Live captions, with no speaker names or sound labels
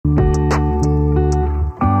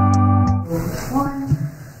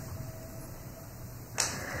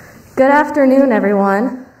Good afternoon,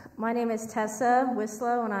 everyone. My name is Tessa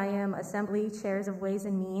Wislow, and I am Assembly Chairs of Ways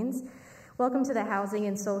and Means. Welcome to the Housing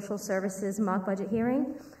and Social Services mock budget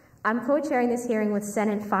hearing. I'm co-chairing this hearing with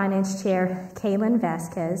Senate Finance Chair Kaylin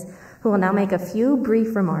Vasquez, who will now make a few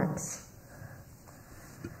brief remarks.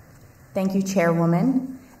 Thank you,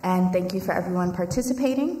 Chairwoman, and thank you for everyone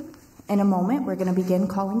participating. In a moment, we're going to begin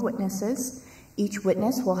calling witnesses. Each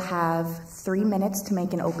witness will have 3 minutes to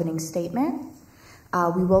make an opening statement.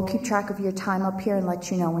 We will keep track of your time up here and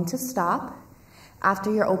let you know when to stop. After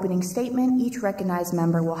your opening statement, each recognized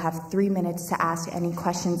member will have 3 minutes to ask any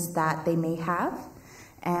questions that they may have.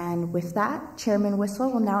 And with that, Chairman Wislow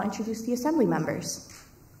will now introduce the Assembly members.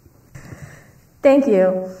 Thank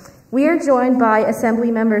you. We are joined by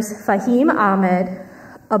Assembly members Fahim Ahmed,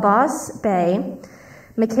 Abasse Beye,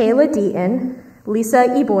 Michaela Deaton, Lisa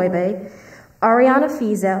Iboibe, Ariana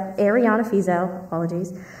Fizel,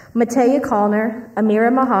 Matea Kallner,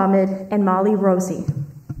 Amira Mohammed, and Molly Rosie.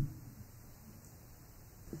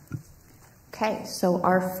 Okay, so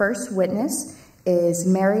our first witness is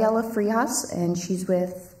Mariela Frias, and she's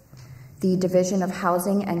with the Division of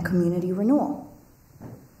Housing and Community Renewal.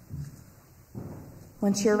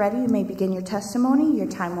 Once you're ready, you may begin your testimony. Your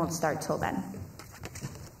time won't start till then.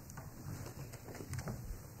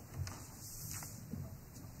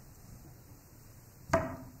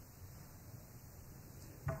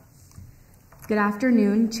 Good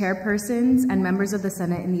afternoon, chairpersons and members of the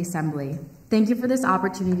Senate and the Assembly. Thank you for this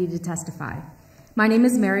opportunity to testify. My name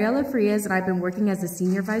is Mariela Frias, and I've been working as the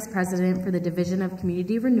Senior Vice President for the Division of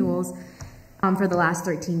Community Renewals for the last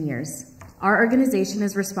 13 years. Our organization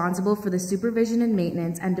is responsible for the supervision and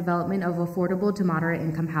maintenance and development of affordable to moderate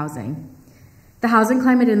income housing. The housing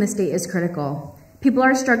climate in the state is critical. People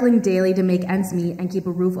are struggling daily to make ends meet and keep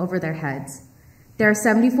a roof over their heads. There are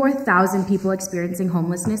 74,000 people experiencing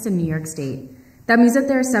homelessness in New York State. That means that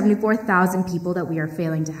there are 74,000 people that we are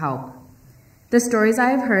failing to help. The stories I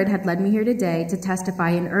have heard had led me here today to testify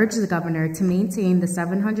and urge the governor to maintain the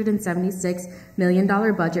 $776 million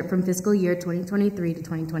budget from fiscal year 2023 to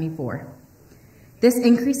 2024. This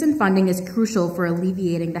increase in funding is crucial for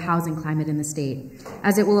alleviating the housing climate in the state,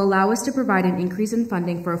 as it will allow us to provide an increase in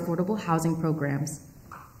funding for affordable housing programs.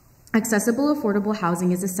 Accessible, affordable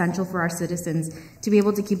housing is essential for our citizens to be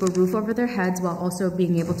able to keep a roof over their heads while also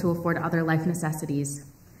being able to afford other life necessities.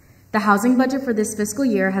 The housing budget for this fiscal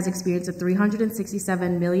year has experienced a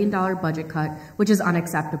 $367 million budget cut, which is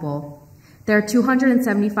unacceptable. There are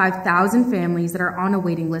 275,000 families that are on a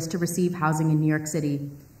waiting list to receive housing in New York City.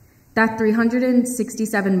 That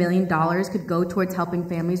 $367 million could go towards helping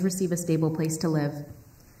families receive a stable place to live.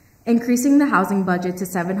 Increasing the housing budget to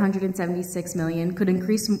 $776 million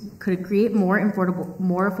could create more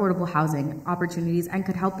affordable housing opportunities and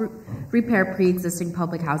could help repair pre-existing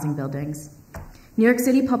public housing buildings. New York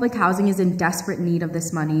City public housing is in desperate need of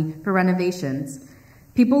this money for renovations.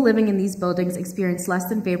 People living in these buildings experience less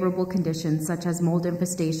than favorable conditions such as mold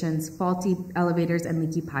infestations, faulty elevators, and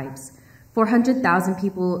leaky pipes. 400,000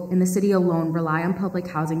 people in the city alone rely on public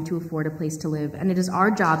housing to afford a place to live, and it is our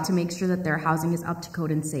job to make sure that their housing is up to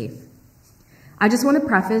code and safe. I just want to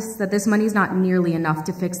preface that this money is not nearly enough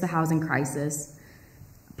to fix the housing crisis.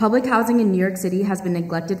 Public housing in New York City has been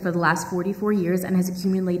neglected for the last 44 years and has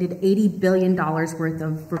accumulated $80 billion worth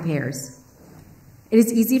of repairs. It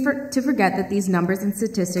is easy to forget that these numbers and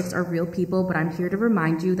statistics are real people, but I'm here to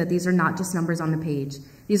remind you that these are not just numbers on the page.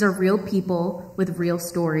 These are real people with real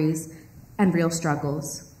stories and real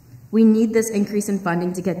struggles. We need this increase in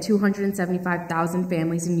funding to get 275,000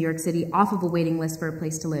 families in New York City off of a waiting list for a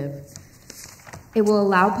place to live. It will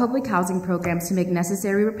allow public housing programs to make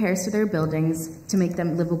necessary repairs to their buildings to make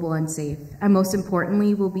them livable and safe. And most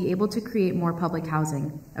importantly, we'll be able to create more public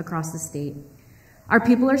housing across the state. Our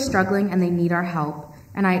people are struggling and they need our help.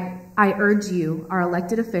 And I urge you, our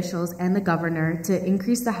elected officials and the governor, to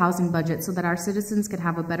increase the housing budget so that our citizens can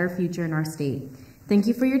have a better future in our state. Thank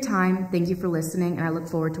you for your time, thank you for listening, and I look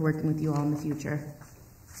forward to working with you all in the future.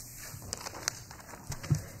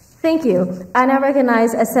 Thank you. I now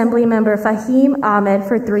recognize Assembly Member Fahim Ahmed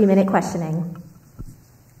for 3-minute questioning.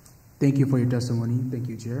 Thank you for your testimony. Thank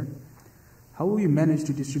you, Chair. How will you manage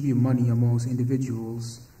to distribute money amongst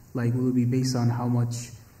individuals? Like, will it be based on how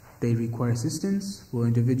much they require assistance? Will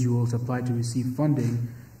individuals apply to receive funding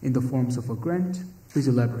in the forms of a grant? Please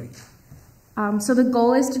elaborate. So the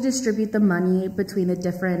goal is to distribute the money between the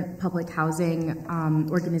different public housing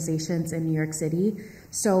organizations in New York City.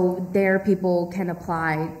 So there people can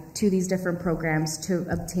apply to these different programs to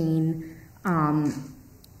obtain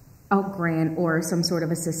a grant or some sort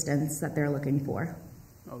of assistance that they're looking for.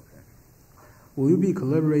 Okay. Will you be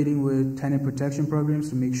collaborating with tenant protection programs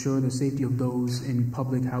to make sure the safety of those in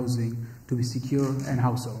public housing to be secure and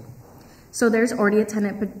household? So there's already a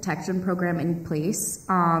tenant protection program in place,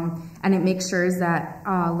 and it makes sure that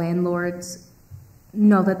landlords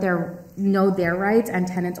know their rights, and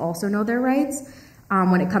tenants also know their rights.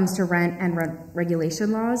 When it comes to rent and rent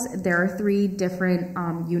regulation laws, there are 3 different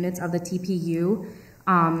units of the TPU: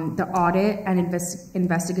 the audit and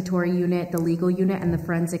investigatory unit, the legal unit, and the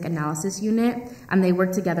forensic analysis unit, and they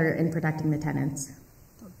work together in protecting the tenants.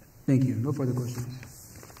 Thank you. No further questions.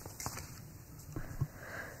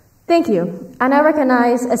 Thank you. I now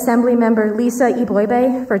recognize Assembly Member Lisa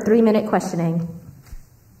Iboibe for 3-minute questioning.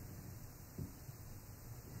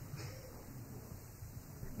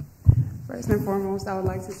 First and foremost, I would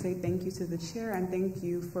like to say thank you to the chair and thank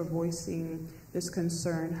you for voicing this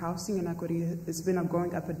concern. Housing inequity has been a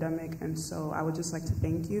growing epidemic, and so I would just like to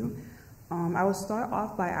thank you. I will start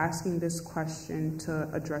off by asking this question to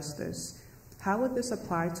address this. How would this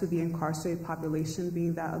apply to the incarcerated population,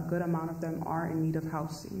 being that a good amount of them are in need of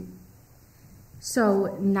housing?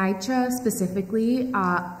 So NYCHA specifically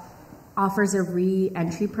offers a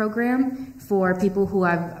re-entry program for people who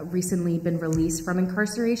have recently been released from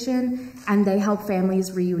incarceration, and they help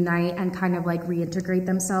families reunite and kind of like reintegrate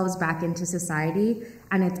themselves back into society.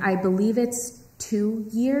 And I believe it's 2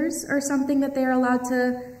 years or something that they're allowed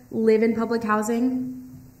to live in public housing.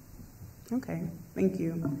 Okay, thank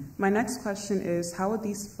you. My next question is, how would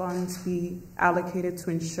these funds be allocated to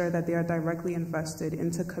ensure that they are directly invested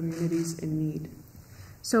into communities in need?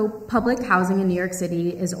 So public housing in New York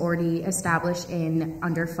City is already established in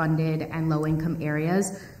underfunded and low-income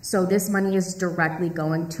areas. So this money is directly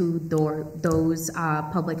going to those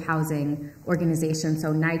public housing organizations.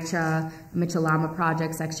 So NYCHA, Mitchell-Lama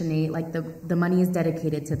Project, Section 8, like the money is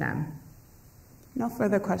dedicated to them. No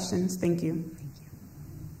further questions. Thank you. Thank you.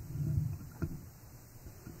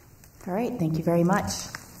 All right, thank you very much.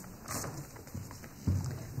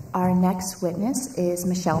 Our next witness is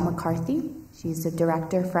Michelle McCarthy. She's the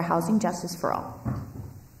Director for Housing Justice for All.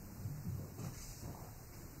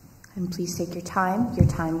 And please take your time. Your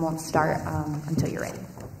time won't start until you're ready.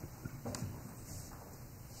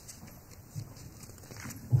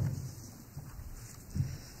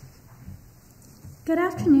 Good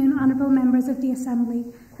afternoon, Honourable Members of the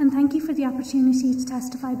Assembly, and thank you for the opportunity to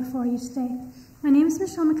testify before you today. My name is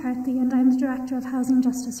Michelle McCarthy, and I'm the Director of Housing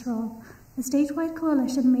Justice for All, a statewide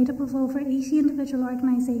coalition made up of over 80 individual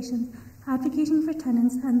organisations advocating for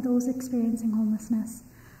tenants and those experiencing homelessness.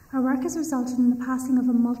 Our work has resulted in the passing of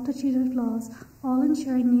a multitude of laws, all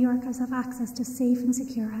ensuring New Yorkers have access to safe and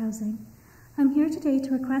secure housing. I'm here today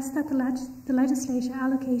to request that the legislature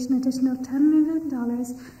allocate an additional $10 million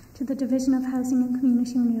to the Division of Housing and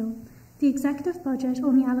Community Renewal. The executive budget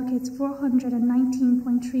only allocates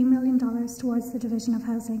 $419.3 million towards the Division of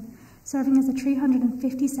Housing, serving as a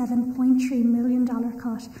 $357.3 million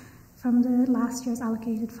cut from the last year's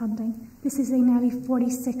allocated funding. This is a nearly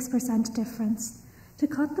 46% difference. To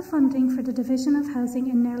cut the funding for the Division of Housing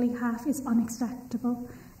in nearly half is unacceptable,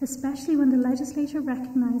 especially when the legislature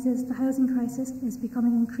recognises the housing crisis is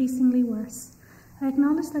becoming increasingly worse. I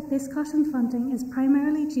acknowledge that this cut in funding is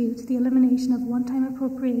primarily due to the elimination of one-time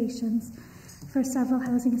appropriations for several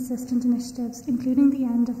housing assistance initiatives, including the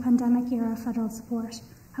end of pandemic-era federal support.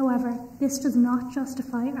 However, this does not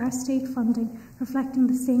justify our state funding reflecting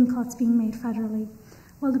the same cuts being made federally.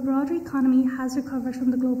 While the broader economy has recovered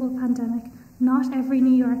from the global pandemic, not every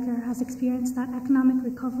New Yorker has experienced that economic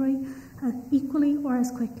recovery equally or as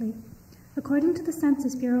quickly. According to the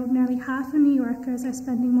Census Bureau, nearly half of New Yorkers are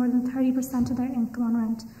spending more than 30% of their income on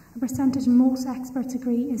rent, a percentage most experts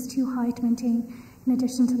agree is too high to maintain in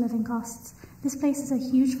addition to living costs. This places a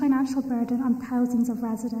huge financial burden on thousands of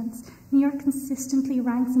residents. New York consistently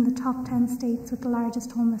ranks in the top 10 states with the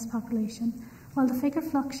largest homeless population. While the figure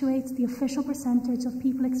fluctuates, the official percentage of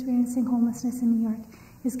people experiencing homelessness in New York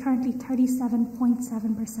is currently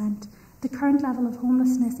 37.7%. The current level of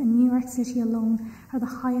homelessness in New York City alone are the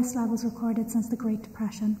highest levels recorded since the Great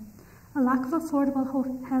Depression. A lack of affordable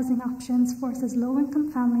housing options forces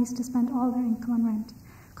low-income families to spend all their income on rent,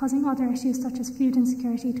 causing other issues such as food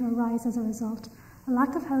insecurity to arise as a result. A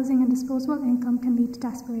lack of housing and disposable income can lead to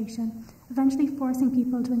desperation, eventually forcing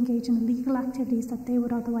people to engage in illegal activities that they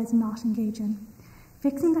would otherwise not engage in.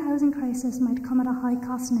 Fixing the housing crisis might come at a high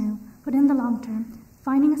cost now, but in the long term,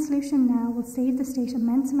 finding a solution now will save the state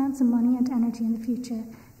immense amounts of money and energy in the future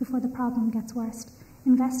before the problem gets worse.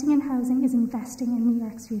 Investing in housing is investing in New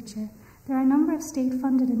York's future. There are a number of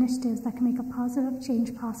state-funded initiatives that can make a positive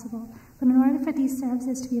change possible, but in order for these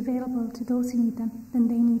services to be available to those who need them, then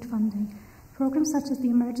they need funding. Programs such as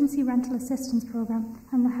the Emergency Rental Assistance Program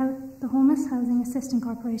and the Homeless Housing Assistance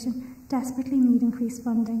Corporation desperately need increased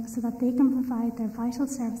funding so that they can provide their vital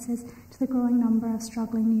services to the growing number of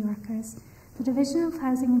struggling New Yorkers. The Division of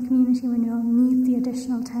Housing and Community Renewal needs the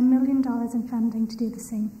additional $10 million in funding to do the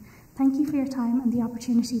same. Thank you for your time and the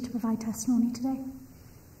opportunity to provide testimony today.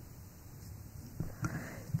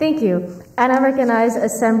 Thank you. And I recognize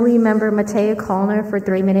Assembly Member Matea Kallner for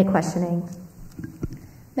 3-minute questioning.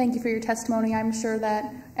 Thank you for your testimony. I'm sure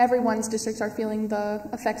that everyone's districts are feeling the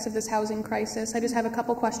effects of this housing crisis. I just have a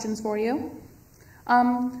couple questions for you.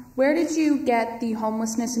 Where did you get the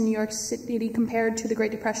homelessness in New York City compared to the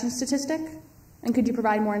Great Depression statistic? And could you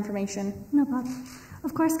provide more information? No problem.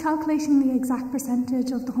 Of course, calculating the exact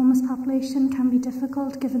percentage of the homeless population can be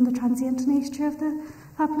difficult given the transient nature of the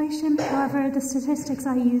population. However, the statistics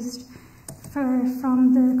I used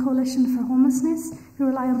from the Coalition for Homelessness, who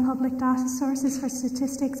rely on public data sources for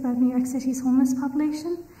statistics about New York City's homeless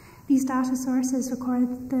population. These data sources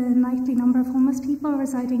record the nightly number of homeless people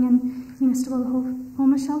residing in municipal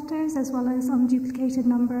homeless shelters, as well as unduplicated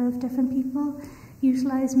number of different people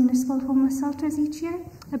utilise municipal homeless shelters each year.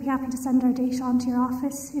 I'd be happy to send our data on to your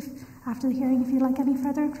office after the hearing if you'd like any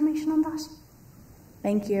further information on that.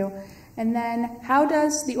 Thank you. And then, how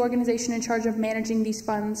does the organization in charge of managing these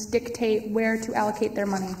funds dictate where to allocate their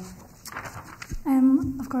money?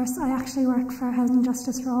 Of course, I actually work for Housing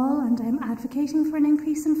Justice for All, and I'm advocating for an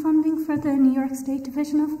increase in funding for the New York State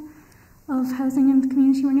Division of Housing and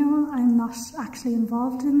Community Renewal. I'm not actually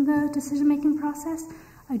involved in the decision-making process.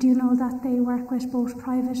 I do know that they work with both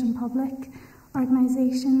private and public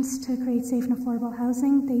organisations to create safe and affordable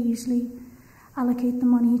housing. They usually allocate the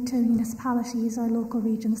money to municipalities or local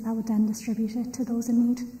regions that would then distribute it to those in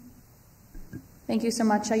need. Thank you so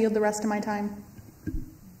much. I yield the rest of my time.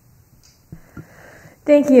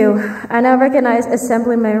 Thank you. I now recognize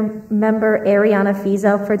Assembly Member Ariana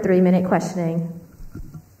Fiesel for 3-minute questioning.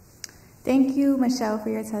 Thank you, Michelle, for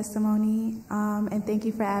your testimony, and thank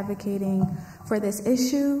you for advocating for this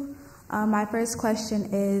issue. My first question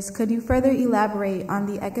is, could you further elaborate on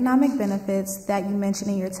the economic benefits that you mentioned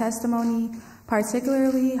in your testimony,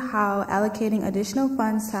 particularly how allocating additional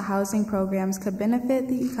funds to housing programs could benefit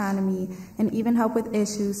the economy and even help with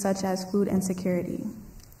issues such as food insecurity?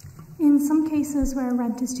 In some cases where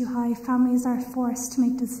rent is too high, families are forced to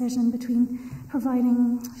make the decision between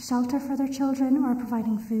providing shelter for their children or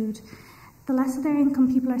providing food. The less of their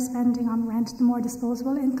income people are spending on rent, the more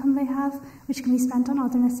disposable income they have, which can be spent on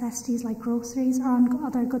other necessities like groceries or on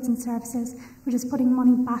other goods and services, which is putting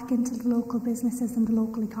money back into the local businesses and the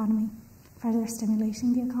local economy, further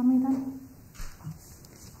stimulating the economy then.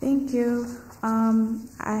 Thank you.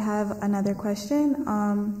 I have another question.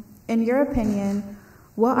 In your opinion,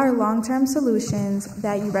 what are long-term solutions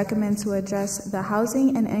that you recommend to address the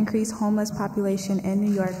housing and increased homeless population in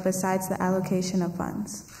New York besides the allocation of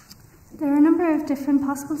funds? There are a number of different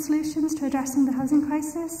possible solutions to addressing the housing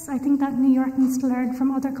crisis. I think that New York needs to learn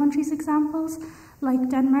from other countries' examples, like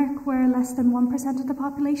Denmark, where less than 1% of the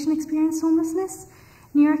population experience homelessness.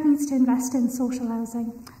 New York needs to invest in social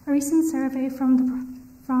housing. A recent survey from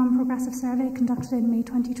Progressive Survey conducted in May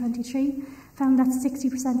 2023 found that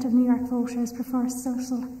 60% of New York voters prefer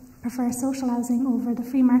social housing over the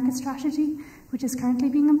free market strategy, which is currently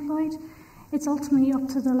being employed. It's ultimately up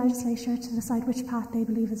to the legislature to decide which path they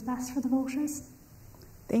believe is best for the voters.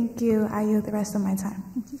 Thank you. I yield the rest of my time.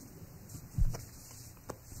 Thank you.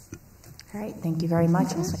 All right. Thank you very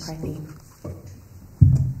much, Ms. McCarthy.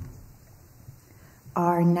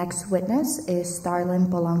 Our next witness is Starlin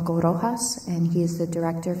Polanco Rojas, and he is the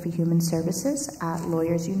Director for Human Services at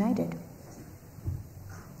Lawyers United.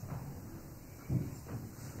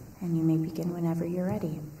 And you may begin whenever you're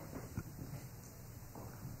ready.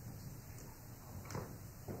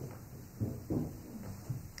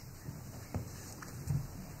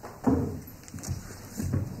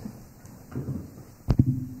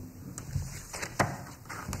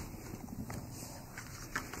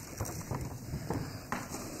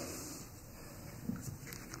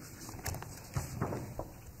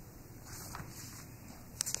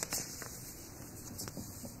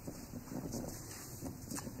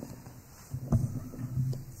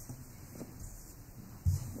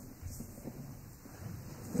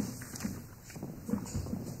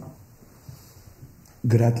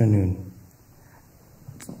 Good afternoon.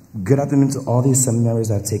 Good afternoon to all the Assembly members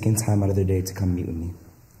that have taken time out of their day to come meet with me.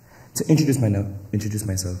 To introduce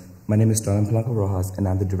myself, my name is Starlin Polanco Rojas, and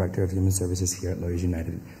I'm the Director of Human Services here at Lawyers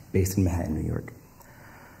United, based in Manhattan, New York.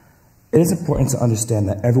 It is important to understand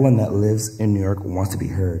that everyone that lives in New York wants to be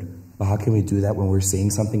heard, but how can we do that when we're saying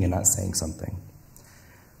something and not saying something?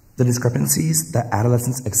 The discrepancies that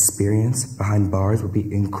adolescents experience behind bars would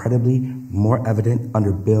be incredibly more evident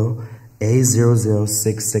under Bill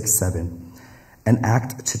A00667, an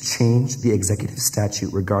act to change the executive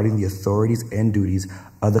statute regarding the authorities and duties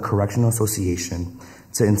of the Correctional Association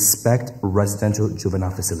to inspect residential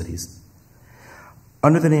juvenile facilities.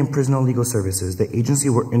 Under the name Prisoner Legal Services, the agency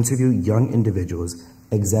will interview young individuals,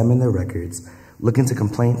 examine their records, look into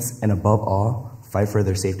complaints, and above all, fight for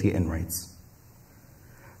their safety and rights.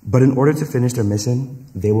 But in order to finish their mission,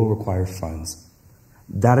 they will require funds.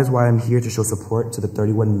 That is why I'm here to show support to the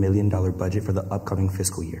 $31 million budget for the upcoming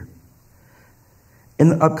fiscal year. In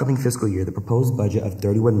the upcoming fiscal year, the proposed budget of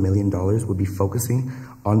 $31 million will be focusing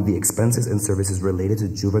on the expenses and services related to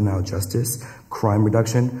juvenile justice, crime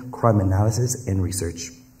reduction, crime analysis, and research.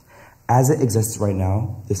 As it exists right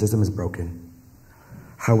now, the system is broken.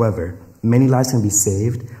 However, many lives can be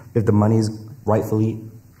saved if the money is rightfully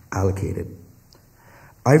allocated.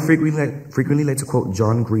 I frequently like to quote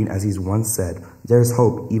John Green as he's once said, "There's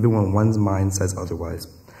hope even when one's mind says otherwise."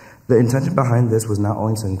 The intention behind this was not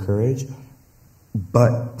only to encourage,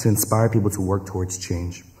 but to inspire people to work towards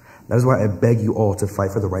change. That is why I beg you all to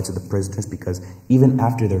fight for the rights of the prisoners, because even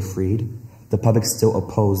after they're freed, the public still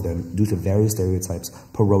oppose them due to various stereotypes,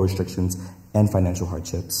 parole restrictions, and financial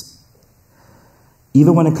hardships.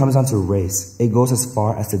 Even when it comes down to race, it goes as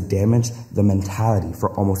far as to damage the mentality for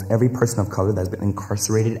almost every person of color that's been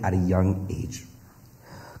incarcerated at a young age.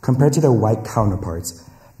 Compared to their white counterparts,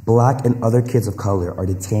 Black and other kids of color are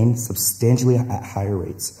detained substantially at higher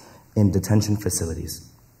rates in detention facilities.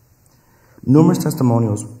 Numerous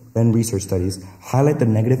testimonials and research studies highlight the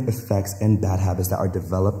negative effects and bad habits that are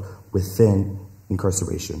developed within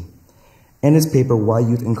incarceration. In his paper, Why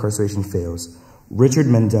Youth Incarceration Fails, Richard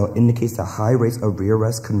Mendel indicates that high rates of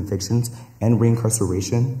rearrest, convictions, and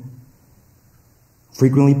reincarceration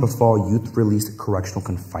frequently befall youth-released correctional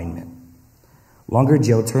confinement. Longer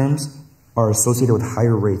jail terms are associated with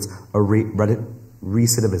higher rates of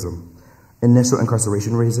recidivism. Initial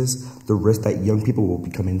incarceration raises the risk that young people will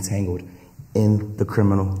become entangled in the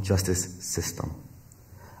criminal justice system.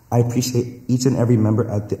 I appreciate each and every member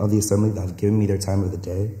of the Assembly that have given me their time of the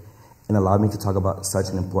day and allowed me to talk about such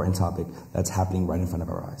an important topic that's happening right in front of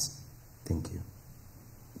our eyes. Thank you.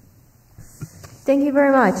 Thank you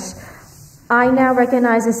very much. I now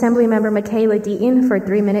recognize Assembly Member Michaela Deaton for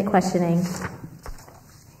 3-minute questioning.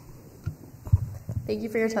 Thank you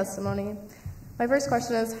for your testimony. My first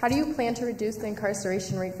question is, how do you plan to reduce the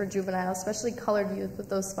incarceration rate for juveniles, especially colored youth, with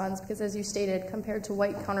those funds? Because as you stated, compared to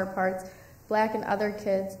white counterparts, Black and other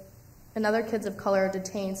kids of color are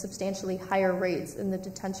detained substantially higher rates in the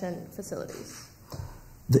detention facilities.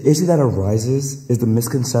 The issue that arises is the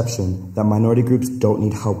misconception that minority groups don't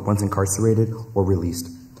need help once incarcerated or released.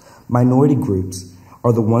 Minority groups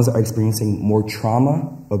are the ones that are experiencing more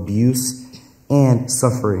trauma, abuse, and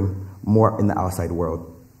suffering more in the outside world.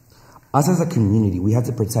 Us as a community, we have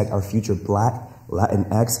to protect our future Black,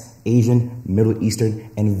 Latinx, Asian, Middle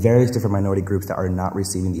Eastern, and various different minority groups that are not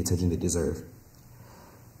receiving the attention they deserve.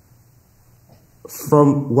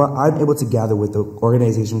 From what I'm able to gather with the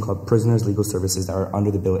organization called Prisoners Legal Services that are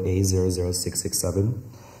under the Bill A00667,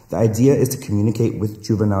 the idea is to communicate with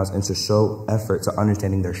juveniles and to show effort to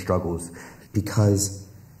understanding their struggles, because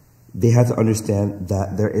they have to understand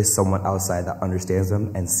that there is someone outside that understands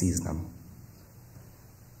them and sees them.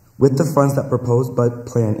 With the funds that proposed but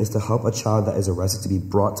plan is to help a child that is arrested to be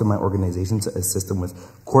brought to my organization to assist them with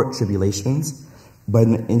court tribulations, but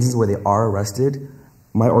in the instances where they are arrested,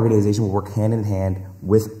 my organization will work hand in hand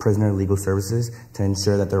with Prisoner Legal Services to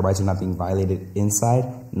ensure that their rights are not being violated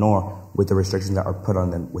inside, nor with the restrictions that are put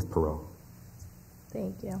on them with parole.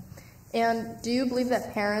 Thank you. And do you believe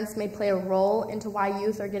that parents may play a role into why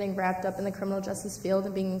youth are getting wrapped up in the criminal justice field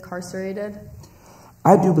and being incarcerated?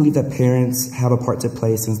 I do believe that parents have a part to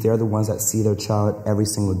play, since they're the ones that see their child every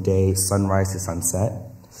single day, sunrise to sunset.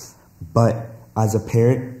 But as a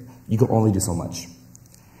parent, you can only do so much.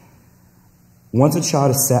 Once a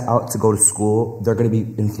child is set out to go to school, they're going to be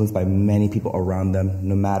influenced by many people around them,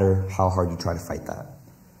 no matter how hard you try to fight that.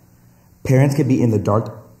 Parents can be in the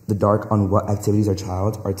dark on what activities their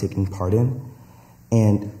child are taking part in,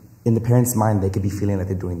 and in the parent's mind, they could be feeling like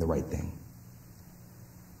they're doing the right thing.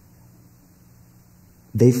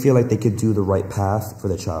 They feel like they could do the right path for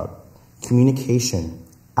the child. Communication,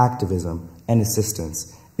 activism, and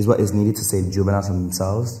assistance is what is needed to save juveniles from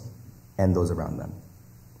themselves and those around them.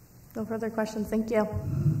 No further questions. Thank you.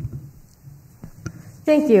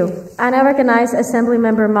 Thank you. I now recognize Assembly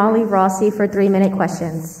Member Molly Rossi for 3-minute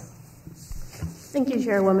questions. Thank you,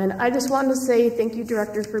 Chairwoman. I just wanted to say thank you,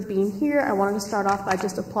 Director, for being here. I wanted to start off by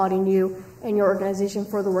just applauding you and your organization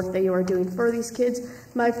for the work that you are doing for these kids.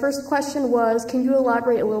 My first question was, can you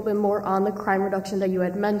elaborate a little bit more on the crime reduction that you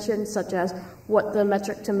had mentioned, such as what the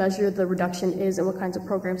metric to measure the reduction is and what kinds of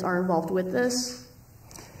programs are involved with this?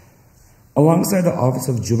 Alongside the Office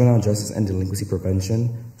of Juvenile Justice and Delinquency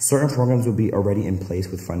Prevention, certain programs will be already in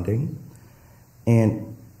place with funding.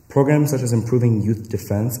 And programs such as Improving Youth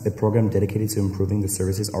Defense, a program dedicated to improving the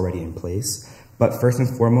services already in place. But first and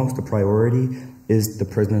foremost, the priority is the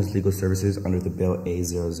Prisoners' Legal Services under the Bill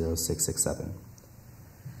A00667.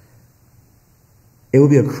 It will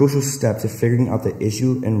be a crucial step to figuring out the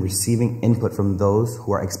issue and receiving input from those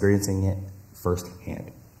who are experiencing it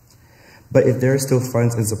firsthand. But if there are still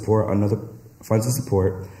funds and support, another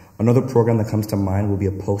program that comes to mind will be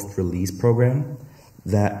a post-release program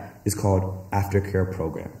that is called Aftercare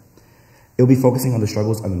Program. It will be focusing on the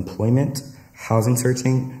struggles of employment, housing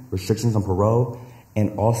searching, restrictions on parole,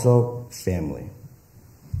 and also family.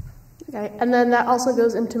 Okay, and then that also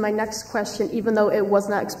goes into my next question, even though it was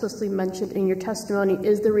not explicitly mentioned in your testimony,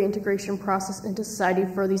 is the reintegration process into society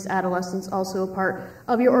for these adolescents also a part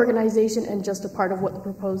of your organization and just a part of what the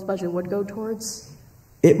proposed budget would go towards?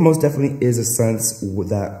 It most definitely is a sense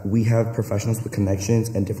that we have professionals with connections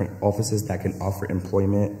and different offices that can offer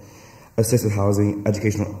employment, assisted housing,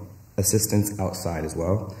 educational assistance outside as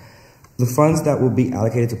well. The funds that will be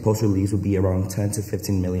allocated to post-release will be around $10 to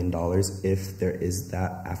 $15 million if there is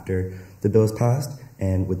that after the bill is passed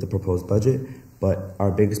and with the proposed budget. But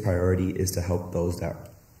our biggest priority is to help those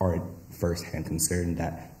that are first-hand concerned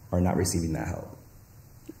that are not receiving that help.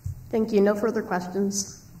 Thank you. No further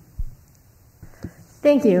questions.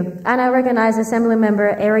 Thank you. And I recognize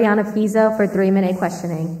Assemblymember Ariana Fizo for 3-minute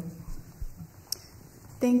questioning.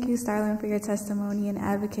 Thank you, Starlin, for your testimony and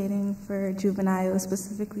advocating for juveniles,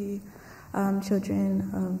 specifically children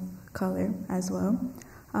of color as well.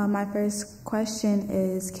 My first question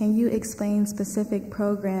is, can you explain specific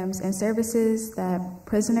programs and services that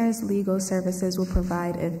Prisoners' Legal Services will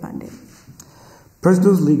provide if funded?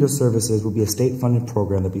 Prisoners' Legal Services will be a state-funded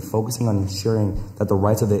program that will be focusing on ensuring that the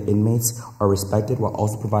rights of the inmates are respected while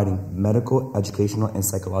also providing medical, educational, and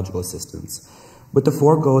psychological assistance. With the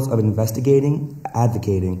 4 goals of investigating,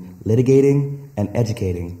 advocating, litigating, and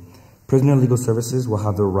educating, Prisoner Legal Services will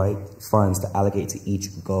have the right funds to allocate to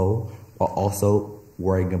each goal while also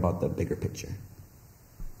worrying about the bigger picture.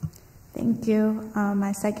 Thank you.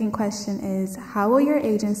 My second question is, how will your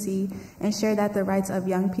agency ensure that the rights of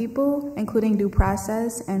young people, including due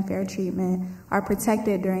process and fair treatment, are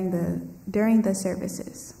protected during the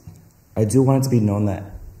services? I do want it to be known that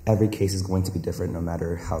every case is going to be different, no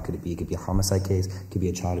matter how could it be. It could be a homicide case, it could be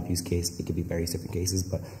a child abuse case, it could be various different cases,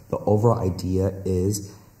 but the overall idea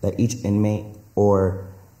is that each inmate or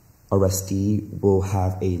arrestee will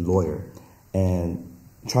have a lawyer and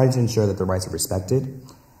trying to ensure that the rights are respected.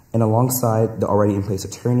 And alongside the already in place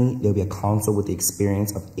attorney, there'll be a counsel with the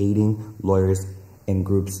experience of aiding lawyers in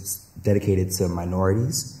groups dedicated to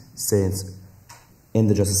minorities, since in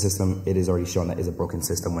the justice system, it is already shown that it's a broken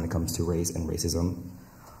system when it comes to race and racism.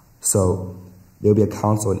 So there'll be a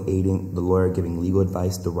counsel in aiding the lawyer, giving legal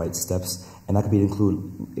advice, the right steps, and that could be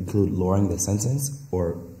include lowering the sentence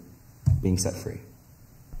or being set free.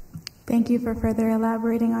 Thank you for further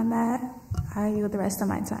elaborating on that. I yield the rest of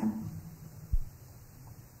my time.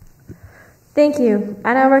 Thank you.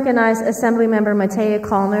 And I recognize Assemblymember Matea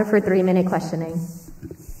Kalner for 3-minute questioning.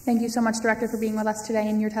 Thank you so much, Director, for being with us today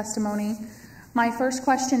in your testimony. My first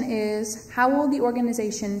question is, how will the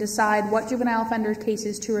organization decide what juvenile offender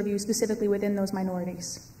cases to review specifically within those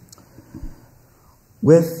minorities?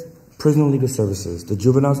 With Prisoner Legal Services, the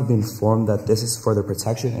juveniles will be informed that this is for their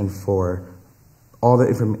protection and for all the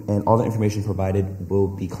information provided will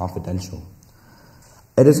be confidential.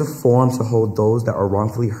 It is a forum to hold those that are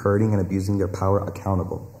wrongfully hurting and abusing their power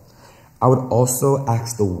accountable. I would also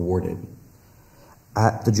ask the warden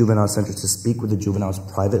at the juvenile center to speak with the juveniles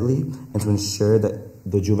privately and to ensure that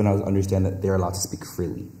the juveniles understand that they're allowed to speak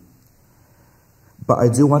freely. But I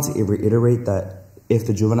do want to reiterate that if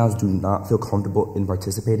the juveniles do not feel comfortable in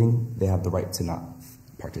participating, they have the right to not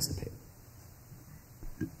participate.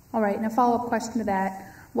 All right, and a follow-up question to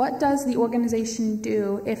that. What does the organization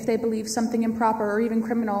do if they believe something improper or even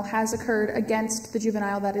criminal has occurred against the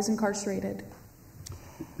juvenile that is incarcerated?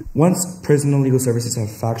 Once Prisoner Legal Services have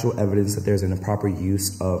factual evidence that there's an improper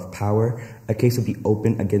use of power, a case will be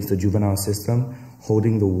opened against the juvenile system,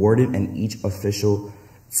 holding the warden and each official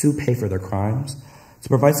to pay for their crimes. To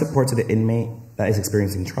provide support to the inmate that is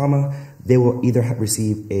experiencing trauma, they will either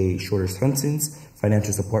receive a shorter sentence,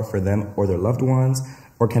 financial support for them or their loved ones,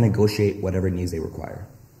 or can negotiate whatever needs they require.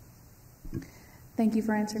 Thank you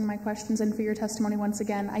for answering my questions and for your testimony once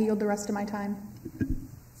again. I yield the rest of my time.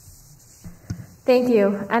 Thank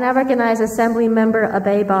you. And I recognize Assembly Member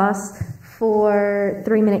Beye for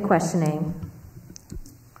 3-minute questioning.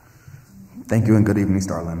 Thank you and good evening,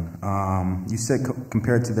 Starlin. You said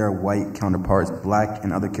compared to their white counterparts, black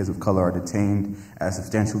and other kids of color are detained at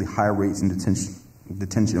substantially higher rates in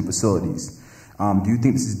detention facilities. Do you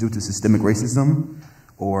think this is due to systemic racism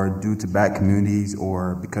or due to bad communities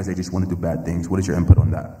or because they just want to do bad things? What is your input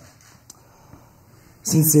on that?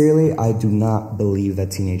 Sincerely, I do not believe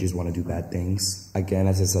that teenagers want to do bad things. Again,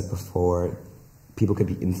 as I said before, people could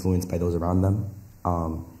be influenced by those around them.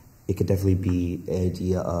 It could definitely be an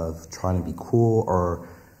idea of trying to be cool or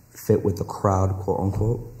fit with the crowd, quote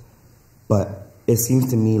unquote. But it seems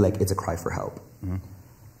to me like it's a cry for help. Mm-hmm.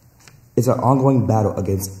 It's an ongoing battle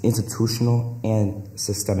against institutional and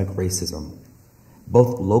systemic racism,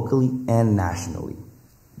 both locally and nationally.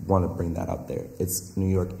 Want to bring that out there. It's New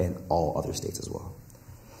York and all other states as well.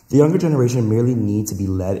 The younger generation merely needs to be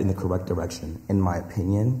led in the correct direction, in my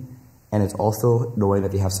opinion, and it's also knowing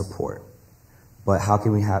that they have support. But how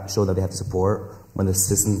can we show that they have support when the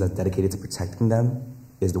system that's dedicated to protecting them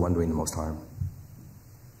is the one doing the most harm?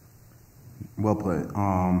 Well put.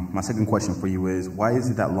 My second question for you is, why is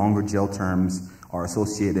it that longer jail terms are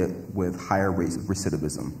associated with higher rates of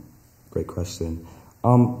recidivism? Great question.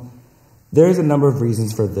 There is a number of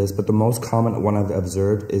reasons for this, but the most common one I've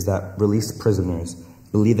observed is that released prisoners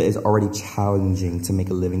believe that it's already challenging to make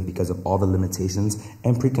a living because of all the limitations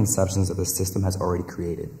and preconceptions that the system has already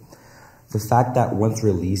created. The fact that once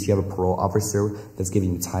released, you have a parole officer that's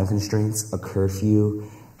giving you time constraints, a curfew,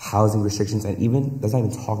 housing restrictions, and even, that's not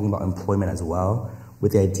even talking about employment as well,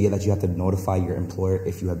 with the idea that you have to notify your employer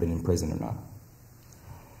if you have been in prison or not.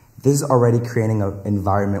 This is already creating an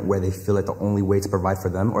environment where they feel like the only way to provide for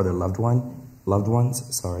them or their loved ones,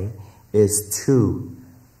 is to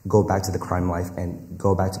go back to the crime life and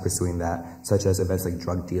go back to pursuing that, such as events like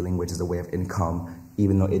drug dealing, which is a way of income.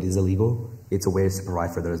 Even though it is illegal, it's a way to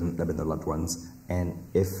provide for those that have been their loved ones. And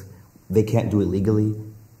if they can't do it legally,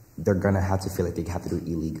 they're gonna have to feel like they have to do it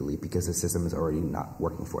illegally because the system is already not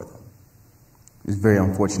working for them. It's very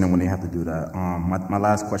unfortunate when they have to do that. My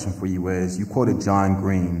last question for you is, you quoted John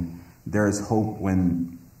Green, "There is hope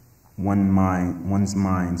when one's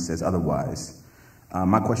mind says otherwise."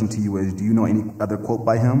 My question to you is, do you know any other quote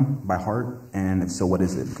by him, by heart? And if so, what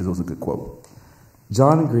is it? Because it was a good quote.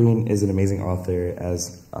 John Green is an amazing author.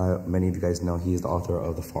 As many of you guys know, he is the author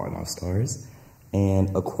of The Fault in Our Stars. And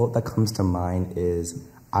a quote that comes to mind is,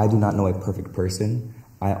 "I do not know a perfect person.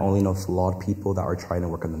 I only know flawed people that are trying to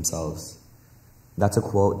work on themselves." That's a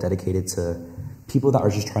quote dedicated to people that are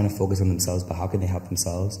just trying to focus on themselves, but how can they help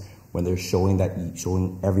themselves when they're showing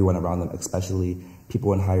everyone around them, especially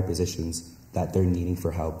people in higher positions, that they're needing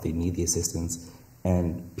for help, they need the assistance,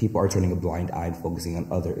 and people are turning a blind eye and focusing on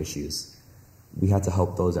other issues. We have to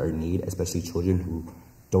help those that are in need, especially children who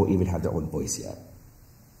don't even have their own voice yet.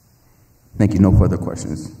 Thank you. No further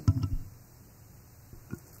questions.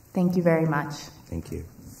 Thank you very much. Thank you.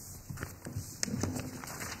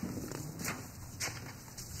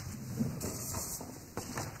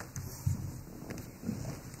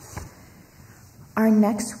 Our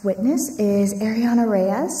next witness is Ariana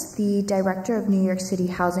Reyes, the Director of New York City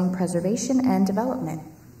Housing Preservation and Development.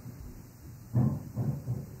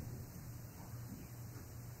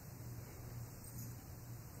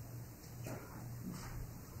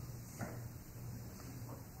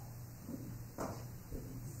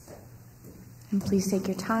 And please take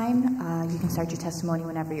your time. You can start your testimony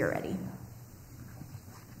whenever you're ready.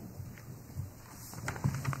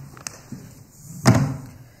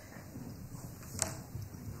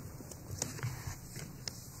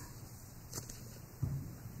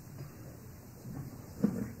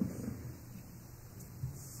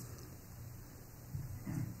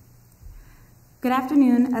 Good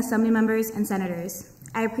afternoon, Assembly members and senators.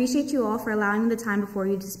 I appreciate you all for allowing the time before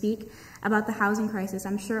you to speak about the housing crisis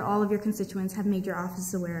I'm sure all of your constituents have made your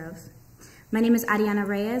office aware of. My name is Ariana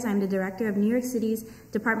Reyes. I'm the Director of New York City's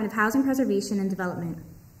Department of Housing Preservation and Development.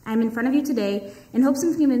 I'm in front of you today in hopes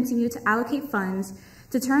of convincing you to allocate funds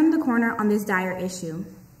to turn the corner on this dire issue.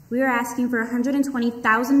 We are asking for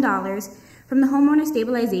 $120,000 from the Homeowner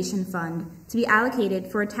Stabilization Fund to be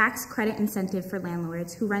allocated for a tax credit incentive for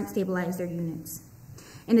landlords who rent stabilize their units.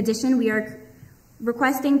 In addition, we are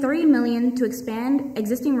requesting $3 million to expand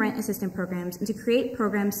existing rent assistance programs and to create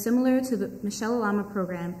programs similar to the Michelle Obama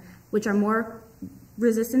program, which are more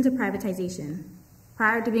resistant to privatization.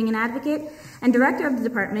 Prior to being an advocate and director of the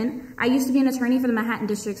department, I used to be an attorney for the Manhattan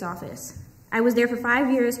District's office. I was there for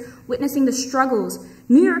 5 years, witnessing the struggles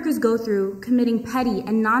New Yorkers go through committing petty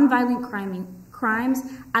and nonviolent crimes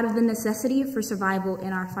out of the necessity for survival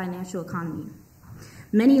in our financial economy.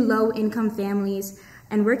 Many low-income families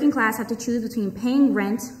and working class have to choose between paying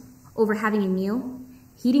rent over having a meal,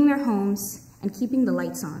 heating their homes, and keeping the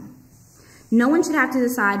lights on. No one should have to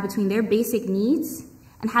decide between their basic needs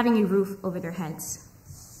and having a roof over their heads.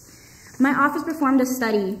 My office performed a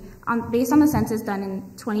study based on the census done in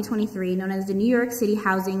 2023, known as the New York City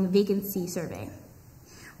Housing Vacancy Survey.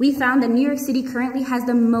 We found that New York City currently has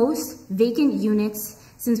the most vacant units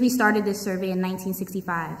since we started this survey in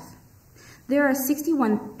 1965. There are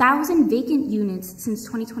 61,000 vacant units since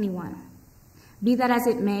 2021. Be that as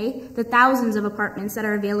it may, the thousands of apartments that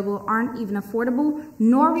are available aren't even affordable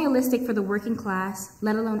nor realistic for the working class,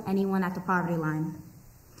 let alone anyone at the poverty line.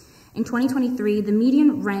 In 2023, the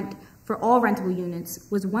median rent for all rentable units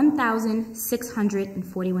was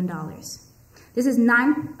 $1,641. This is a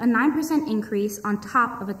 9% increase on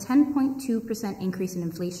top of a 10.2% increase in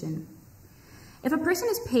inflation. If a person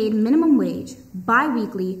is paid minimum wage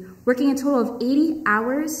bi-weekly, working a total of 80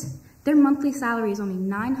 hours, their monthly salary is only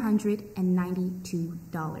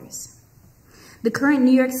 $992. The current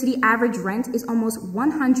New York City average rent is almost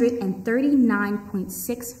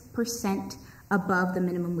 139.6% above the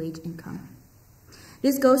minimum wage income.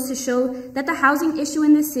 This goes to show that the housing issue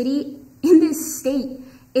in this city, in this state,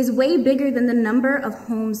 is way bigger than the number of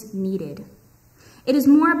homes needed. It is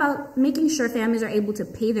more about making sure families are able to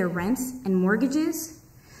pay their rents and mortgages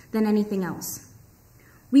than anything else.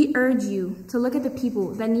 We urge you to look at the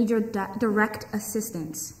people that need your direct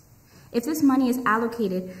assistance. If this money is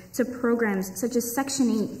allocated to programs such as Section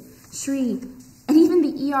 8, SHRE, and even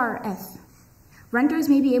the ERF, renters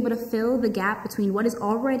may be able to fill the gap between what is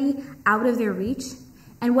already out of their reach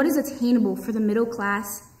and what is attainable for the middle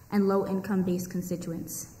class and low-income based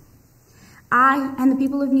constituents. I and the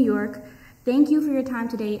people of New York thank you for your time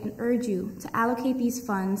today and urge you to allocate these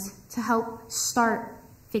funds to help start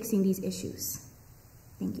fixing these issues.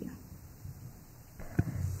 Thank you.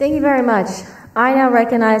 Thank you very much. I now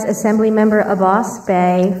recognize Assembly Member Abasse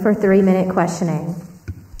Beye for 3-minute questioning.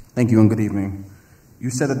 Thank you and good evening. You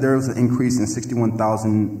said that there was an increase in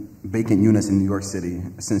 61,000 vacant units in New York City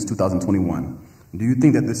since 2021. Do you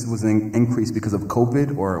think that this was an increase because of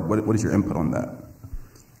COVID, or what is your input on that?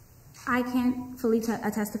 I can't fully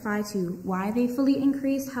testify to why they fully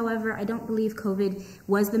increased. However, I don't believe COVID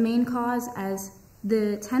was the main cause, as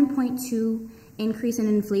the 10.2 increase in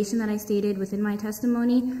inflation that I stated within my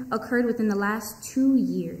testimony occurred within the last 2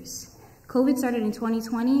 years. COVID started in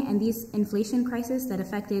 2020, and these inflation crises that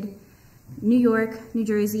affected New York, New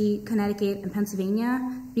Jersey, Connecticut, and Pennsylvania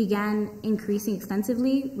began increasing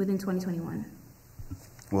extensively within 2021.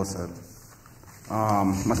 Well said.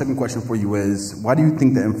 My second question for you is, why do you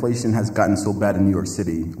think that inflation has gotten so bad in New York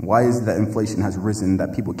City? Why is it that inflation has risen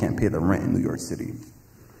that people can't pay their rent in New York City?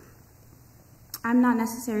 I'm not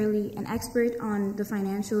necessarily an expert on the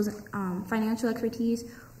financial expertise,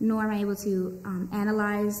 nor am I able to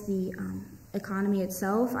analyze the economy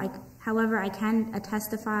itself. However, I can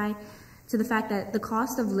testify to the fact that the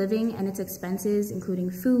cost of living and its expenses, including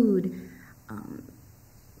food,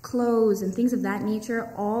 clothes, and things of that nature,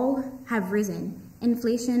 all have risen.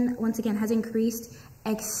 Inflation, once again, has increased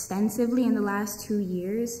extensively in the last 2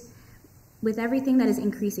 years, with everything that is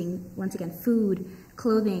increasing, once again, food,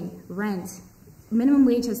 clothing, rent. Minimum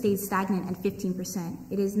wage has stayed stagnant at 15%.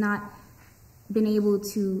 It has not been able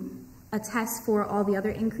to attest for all the other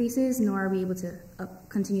increases, nor are we able to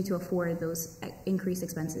continue to afford those increased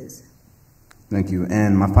expenses. Thank you.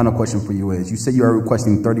 And my final question for you is, you said you are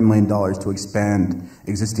requesting $30 million to expand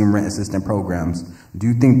existing rent assistance programs. Do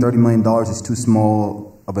you think $30 million is too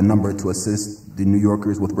small of a number to assist the New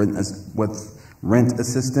Yorkers with rent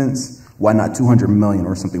assistance? Why not $200 million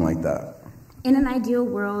or something like that? In an ideal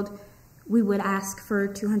world, we would ask for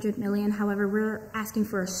 $200 million. However, we're asking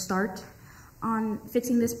for a start on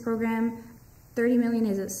fixing this program. $30 million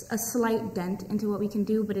is a slight dent into what we can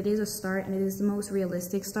do, but it is a start, and it is the most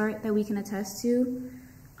realistic start that we can attest to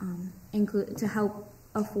help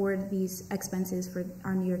afford these expenses for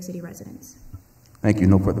our New York City residents. Thank you.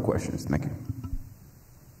 No further questions. Thank you.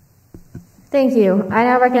 Thank you. I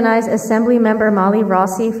now recognize Assembly Member Molly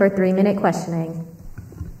Rossi for 3-minute questioning.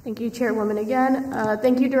 Thank you, Chairwoman, again.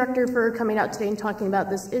 Thank you, Director, for coming out today and talking about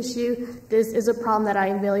this issue. This is a problem that I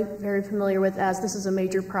am very, very familiar with, as this is a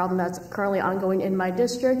major problem that's currently ongoing in my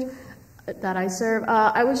district that I serve.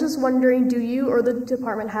 I was just wondering, do you or the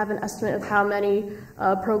department have an estimate of how many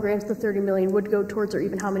programs the $30 million would go towards, or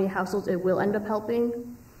even how many households it will end up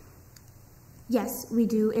helping? Yes, we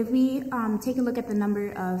do. If we take a look at the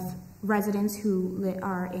number of residents who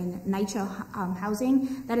are in NYCHA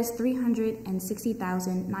housing. That is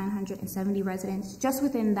 360,970 residents just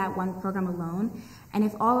within that one program alone. And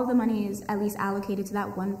if all of the money is at least allocated to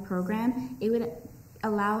that one program, it would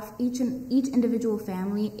allow each individual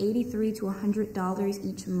family $83 to $100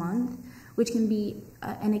 each month, which can be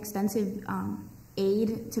an extensive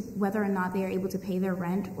aid to whether or not they are able to pay their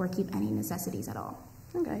rent or keep any necessities at all.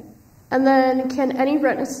 Okay. And then can any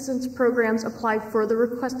rent assistance programs apply for the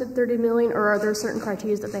requested $30 million, or are there certain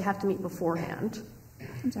criteria that they have to meet beforehand?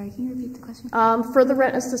 I'm sorry, can you repeat the question? For the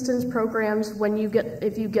rent assistance programs,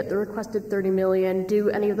 if you get the requested $30 million, do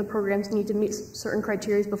any of the programs need to meet certain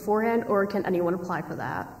criteria beforehand, or can anyone apply for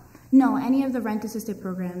that? No, any of the rent assisted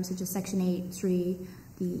programs, such as Section 8, 3,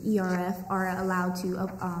 the ERF, are allowed to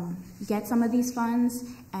get some of these funds,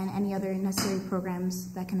 and any other necessary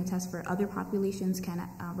programs that can attest for other populations can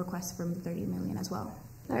request from the $30 million as well.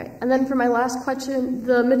 All right, and then for my last question,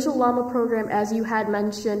 the Mitchell-Lama program, as you had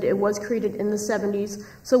mentioned, it was created in the 70s,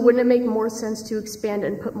 so wouldn't it make more sense to expand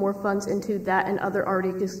and put more funds into that and other already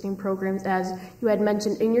existing programs, as you had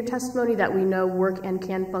mentioned in your testimony, that we know work and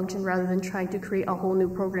can function, rather than trying to create a whole new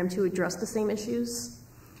program to address the same issues?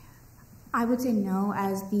 I would say no,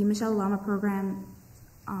 as the Mitchell-Lama program,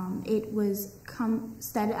 it was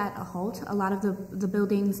stead at a halt. A lot of the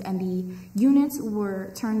buildings and the units were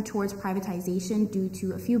turned towards privatization due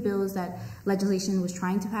to a few bills that legislation was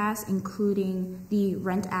trying to pass, including the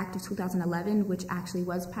Rent Act of 2011, which actually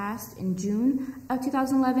was passed in June of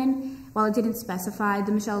 2011. While it didn't specify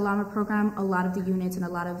the Mitchell-Lama program, a lot of the units and a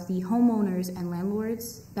lot of the homeowners and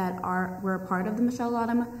landlords that were a part of the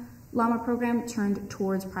Mitchell-Lama program turned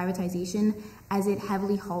towards privatization, as it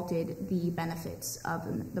heavily halted the benefits of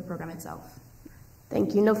the program itself.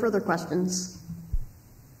 Thank you. No further questions.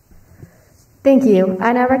 Thank you.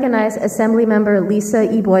 I now recognize Assembly Member Lisa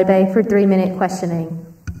E. Beye for 3-minute questioning.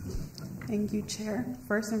 Thank you, Chair.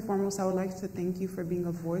 First and foremost, I would like to thank you for being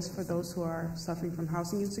a voice for those who are suffering from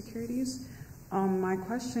housing insecurities. My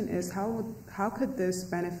question is, how could this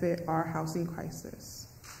benefit our housing crisis?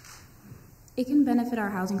 It can benefit our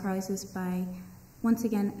housing crisis by, once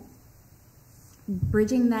again,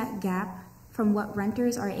 bridging that gap from what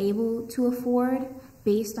renters are able to afford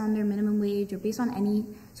based on their minimum wage or based on any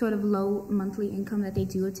sort of low monthly income that they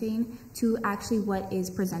do attain to actually what is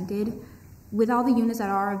presented. With all the units that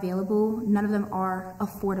are available, none of them are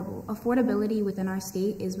affordable. Affordability within our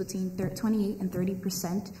state is between 28 and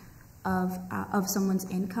 30% of someone's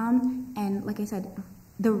income, and like I said,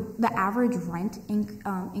 the average rent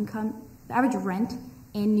the average rent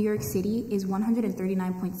in New York City is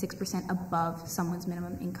 139.6% above someone's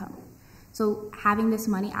minimum income. So having this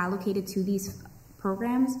money allocated to these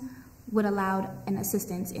programs would allow an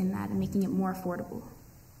assistance in that and making it more affordable.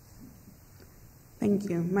 Thank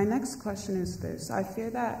you. My next question is this. I fear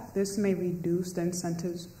that this may reduce the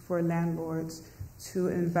incentives for landlords to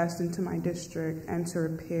invest into my district and to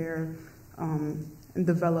repair and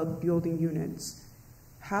develop building units.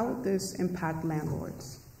 How would this impact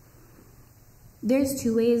landlords? There's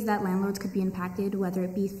two ways that landlords could be impacted, whether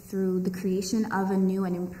it be through the creation of a new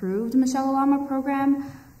and improved Mitchell-Lama program.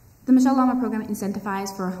 The Mitchell-Lama program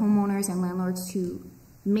incentivizes for homeowners and landlords to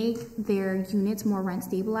make their units more rent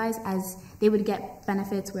stabilized, as they would get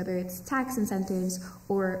benefits, whether it's tax incentives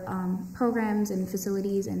or programs and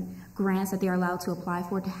facilities and grants that they are allowed to apply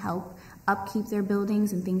for to help upkeep their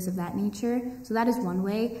buildings and things of that nature. So that is one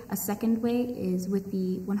way. A second way is with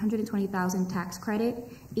the $120,000 tax credit.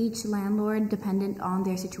 Each landlord, dependent on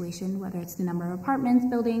their situation, whether it's the number of apartments,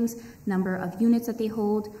 buildings, number of units that they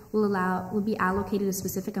hold, will be allocated a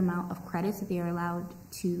specific amount of credits that they are allowed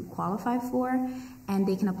to qualify for, and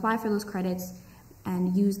they can apply for those credits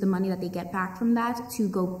and use the money that they get back from that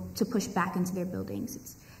to push back into their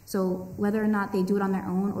buildings. So whether or not they do it on their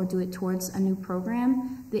own or do it towards a new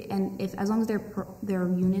program, as long as their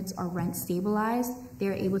units are rent stabilized,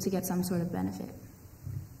 they're able to get some sort of benefit.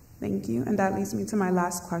 Thank you, and that leads me to my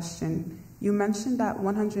last question. You mentioned that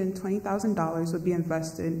 $120,000 would be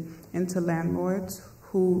invested into landlords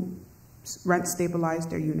who rent stabilize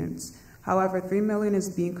their units. However, $3 million is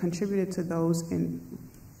being contributed to those in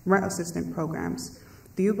rent assistance programs.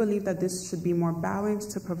 Do you believe that this should be more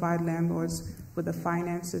balanced to provide landlords with the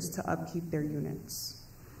finances to upkeep their units?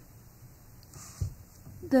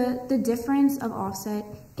 The difference of offset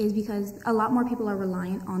is because a lot more people are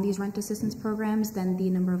reliant on these rent assistance programs than the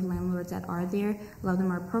number of landlords that are there. A lot of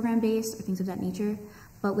them are program-based or things of that nature.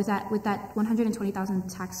 But with that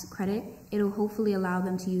 $120,000 tax credit, it'll hopefully allow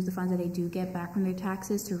them to use the funds that they do get back from their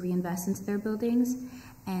taxes to reinvest into their buildings.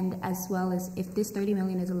 And as well as if this $30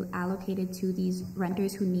 million is allocated to these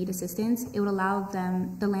renters who need assistance, it would allow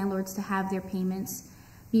the landlords to have their payments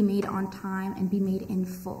be made on time, and be made in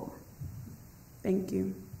full. Thank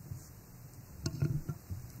you.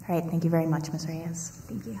 All right, thank you very much, Ms. Reyes.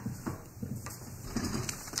 Thank you.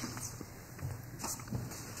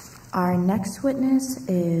 Our next witness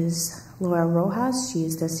is Laura Rojas. She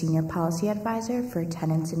is the Senior Policy Advisor for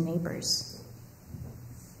Tenants and Neighbors.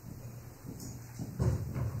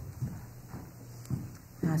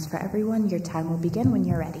 As for everyone, your time will begin when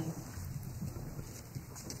you're ready.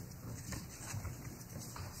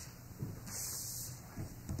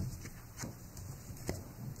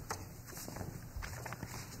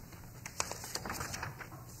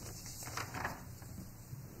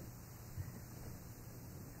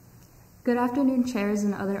 Good afternoon, chairs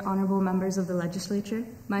and other honorable members of the legislature.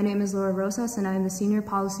 My name is Laura Rosas, and I am the Senior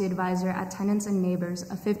Policy Advisor at Tenants and Neighbors,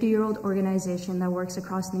 a 50-year-old organization that works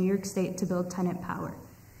across New York State to build tenant power.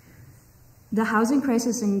 The housing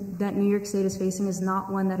crisis that New York State is facing is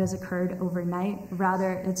not one that has occurred overnight.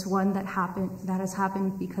 Rather, it's one that has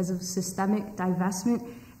happened because of systemic divestment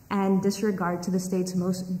and disregard to the state's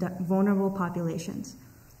most vulnerable populations.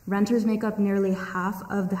 Renters make up nearly half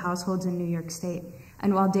of the households in New York State.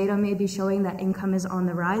 And while data may be showing that income is on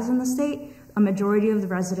the rise in the state, a majority of the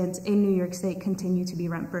residents in New York State continue to be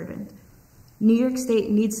rent burdened. New York State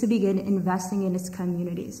needs to begin investing in its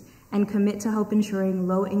communities and commit to help ensuring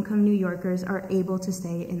low-income New Yorkers are able to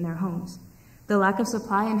stay in their homes. The lack of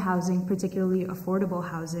supply in housing, particularly affordable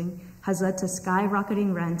housing, has led to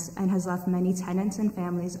skyrocketing rents and has left many tenants and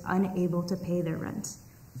families unable to pay their rents.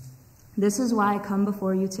 This is why I come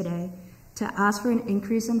before you today to ask for an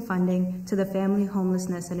increase in funding to the Family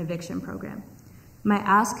Homelessness and Eviction Program. My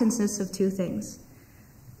ask consists of two things.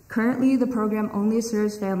 Currently, the program only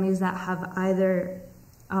serves families that have either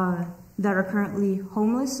that are currently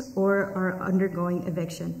homeless or are undergoing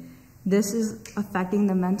eviction. This is affecting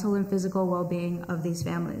the mental and physical well-being of these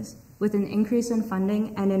families. With an increase in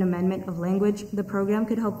funding and an amendment of language, the program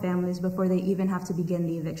could help families before they even have to begin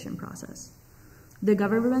the eviction process. The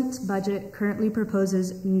government's budget currently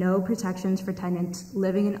proposes no protections for tenants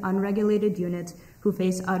living in unregulated units who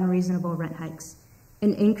face unreasonable rent hikes.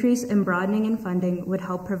 An increase in broadening in funding would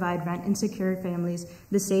help provide rent-insecure families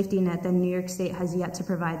the safety net that New York State has yet to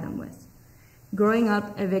provide them with. Growing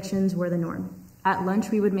up, evictions were the norm. At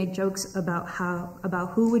lunch, we would make jokes about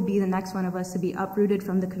who would be the next one of us to be uprooted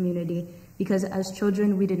from the community, because as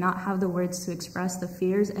children, we did not have the words to express the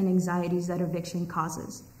fears and anxieties that eviction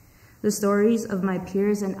causes. The stories of my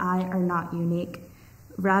peers and I are not unique.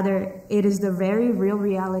 Rather, it is the very real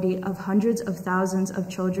reality of hundreds of thousands of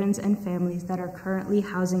children and families that are currently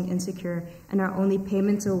housing insecure and are only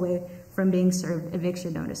payments away from being served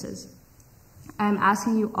eviction notices. I am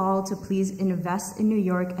asking you all to please invest in New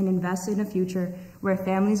York and invest in a future where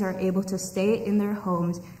families are able to stay in their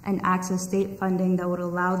homes and access state funding that would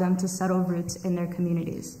allow them to settle roots in their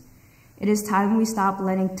communities. It is time we stop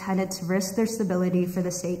letting tenants risk their stability for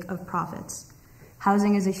the sake of profits.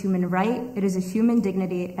 Housing is a human right, it is a human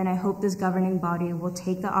dignity, and I hope this governing body will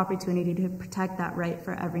take the opportunity to protect that right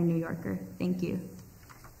for every New Yorker. Thank you.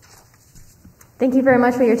 Thank you very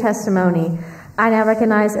much for your testimony. I now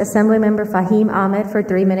recognize Assemblymember Fahim Ahmed for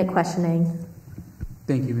 3-minute questioning.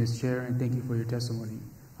 Thank you, Ms. Chair, and thank you for your testimony.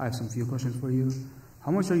 I have some few questions for you.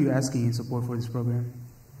 How much are you asking in support for this program?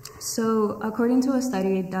 So, according to a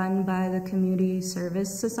study done by the Community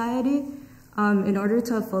Service Society, in order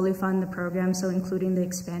to fully fund the program, so including the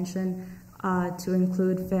expansion to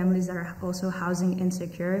include families that are also housing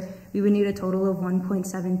insecure, we would need a total of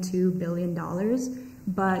 $1.72 billion.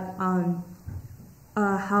 But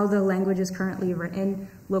how the language is currently written,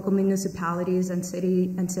 local municipalities and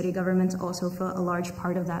city governments also fill a large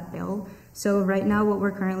part of that bill. So right now what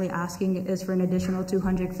we're currently asking is for an additional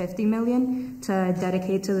 $250 million to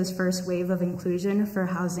dedicate to this first wave of inclusion for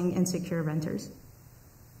housing insecure renters.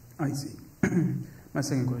 I see. My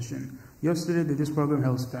second question. You have stated that this program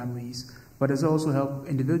helps families, but does it also help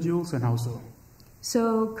individuals and households?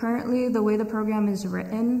 So currently the way the program is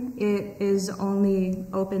written, it is only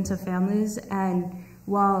open to families, and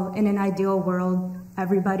while in an ideal world,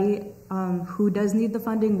 everybody who does need the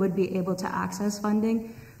funding would be able to access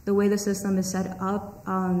funding, the way the system is set up,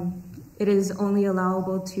 it is only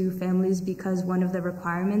allowable to families because one of the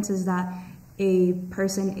requirements is that a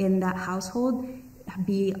person in that household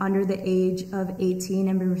be under the age of 18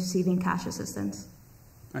 and be receiving cash assistance.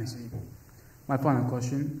 I see. My final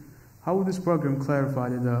question. How will this program clarify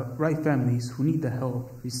that the right families who need the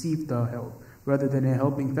help receive the help, rather than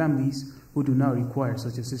helping families who do not require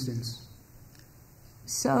such assistance?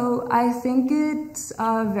 So I think it's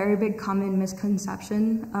a very big common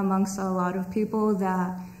misconception amongst a lot of people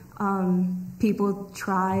that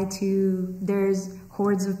there's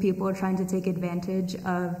hordes of people trying to take advantage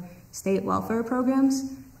of state welfare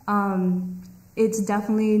programs. It's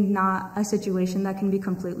definitely not a situation that can be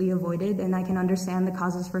completely avoided, and I can understand the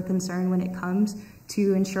causes for concern when it comes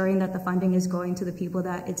to ensuring that the funding is going to the people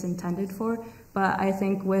that it's intended for. But I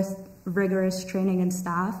think with rigorous training and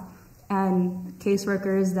staff and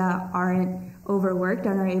caseworkers that aren't overworked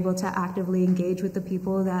and are able to actively engage with the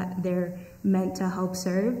people that they're meant to help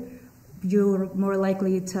serve, you're more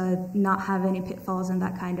likely to not have any pitfalls in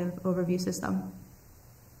that kind of overview system.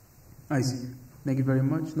 I see. Thank you very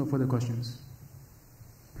much. No further questions.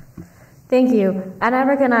 Thank you. And I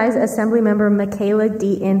recognize Assemblymember Michaela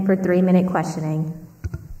Deaton for 3-minute questioning.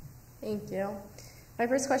 Thank you. My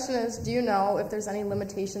first question is, do you know if there's any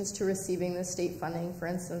limitations to receiving the state funding? For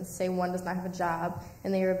instance, say one does not have a job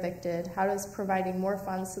and they are evicted. How does providing more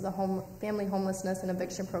funds to the family homelessness and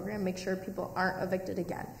eviction program make sure people aren't evicted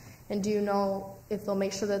again? And do you know if they'll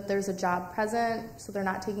make sure that there's a job present so they're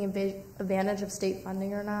not taking advantage of state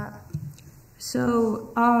funding or not?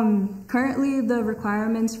 So currently the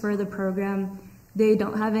requirements for the program, they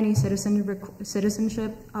don't have any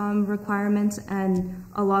citizenship requirements, and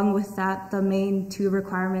along with that, the main 2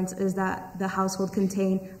 requirements is that the household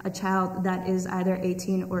contain a child that is either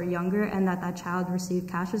 18 or younger and that child receive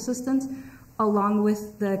cash assistance. Along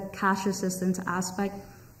with the cash assistance aspect,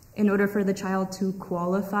 in order for the child to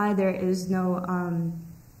qualify, there is no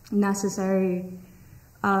necessary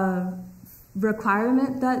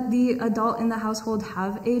requirement that the adult in the household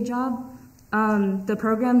have a job. The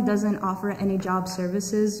program doesn't offer any job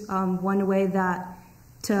services. One way that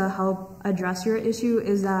to help address your issue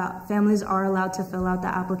is that families are allowed to fill out the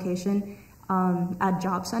application at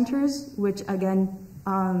job centers, which again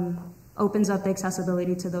opens up the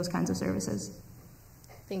accessibility to those kinds of services.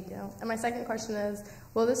 Thank you. And my second question is,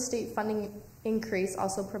 will this state funding increase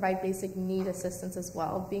also provide basic need assistance as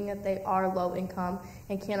well, being that they are low income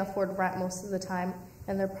and can't afford rent most of the time,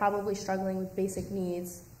 and they're probably struggling with basic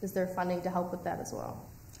needs? Is there funding to help with that as well?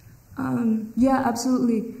 Yeah,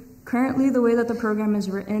 absolutely. Currently, the way that the program is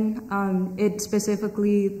written, it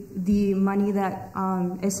specifically, the money that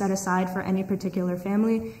is set aside for any particular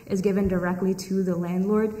family is given directly to the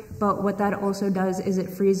landlord. But what that also does is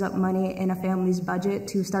it frees up money in a family's budget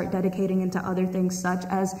to start dedicating into other things such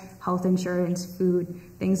as health insurance, food,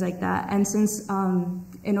 things like that. And since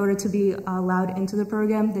in order to be allowed into the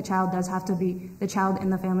program, the child in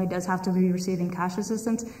the family does have to be receiving cash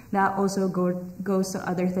assistance. That also goes to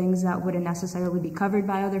other things that wouldn't necessarily be covered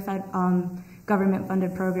by other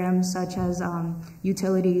government-funded programs, such as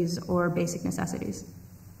utilities or basic necessities.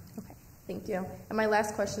 Okay, thank you. And my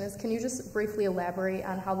last question is, can you just briefly elaborate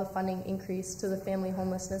on how the funding increase to the family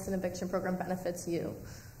homelessness and eviction program benefits you?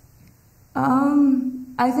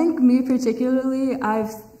 I think me particularly,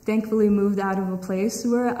 I've thankfully moved out of a place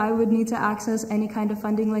where I would need to access any kind of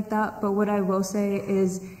funding like that, but what I will say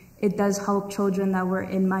is it does help children that were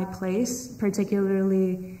in my place,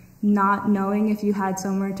 particularly not knowing if you had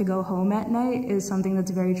somewhere to go home at night is something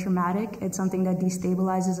that's very traumatic. It's something that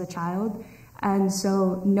destabilizes a child. And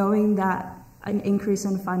so knowing that an increase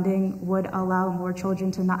in funding would allow more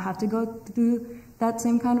children to not have to go through that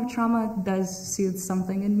same kind of trauma does soothe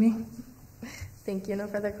something in me. Thank you. No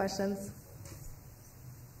further questions.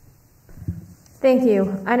 Thank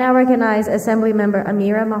you. I now recognize Assemblymember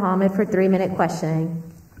Amira Muhammad for 3-minute questioning.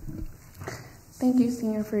 Thank you,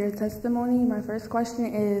 Senior, for your testimony. My first question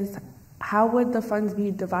is, how would the funds be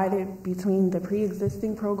divided between the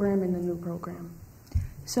pre-existing program and the new program?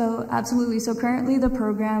 So absolutely. So currently the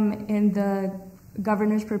program in the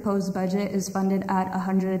governor's proposed budget is funded at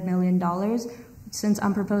 $100 million. Since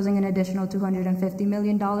I'm proposing an additional $250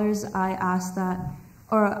 million, I ask that,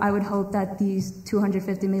 or I would hope that these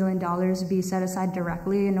 $250 million be set aside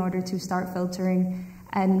directly in order to start filtering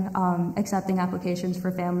and accepting applications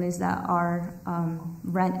for families that are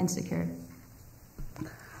rent insecure.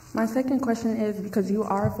 My second question is, because you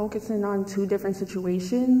are focusing on 2 different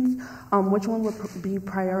situations, which one would be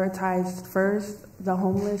prioritized first, the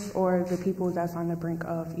homeless or the people that's on the brink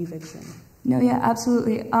of eviction? No, yeah,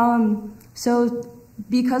 absolutely. So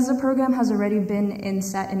because the program has already been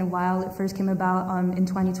set in a while, it first came about in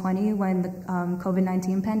 2020 when the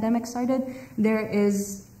COVID-19 pandemic started, there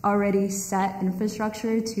is already set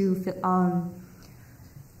infrastructure to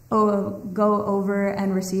go over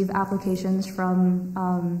and receive applications from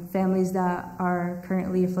families that are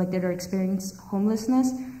currently afflicted or experience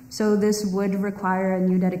homelessness. So this would require a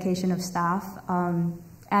new dedication of staff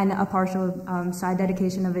and a partial side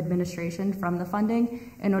dedication of administration from the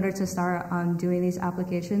funding in order to start doing these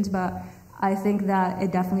applications. But I think that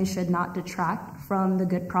it definitely should not detract from the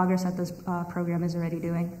good progress that this program is already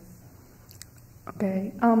doing.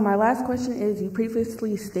 Okay. My last question is, you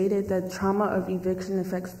previously stated that trauma of eviction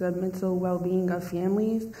affects the mental well-being of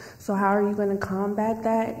families. So how are you going to combat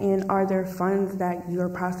that? And are there funds that you're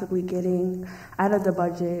possibly getting out of the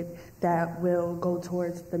budget that will go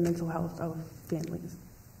towards the mental health of families?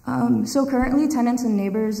 So currently, Tenants and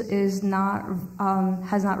Neighbors has not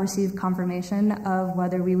received confirmation of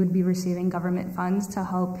whether we would be receiving government funds to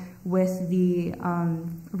help with the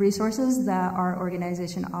resources that our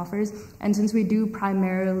organization offers. And since we do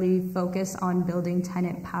primarily focus on building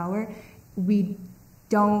tenant power, we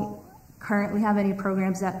don't currently have any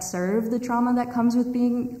programs that serve the trauma that comes with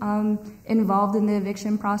being involved in the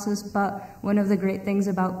eviction process. But one of the great things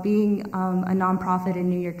about being a nonprofit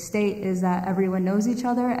in New York State is that everyone knows each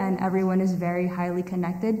other and everyone is very highly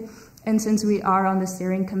connected. And since we are on the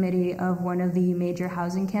steering committee of one of the major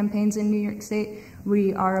housing campaigns in New York State,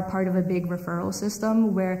 we are a part of a big referral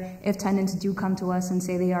system where if tenants do come to us and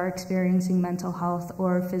say they are experiencing mental health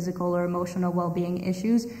or physical or emotional well-being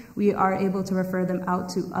issues, we are able to refer them out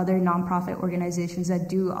to other nonprofit organizations that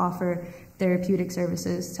do offer therapeutic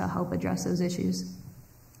services to help address those issues.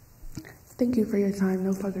 Thank you for your time.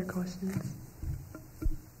 No further questions.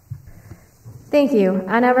 Thank you.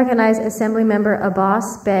 I now recognize Assembly Member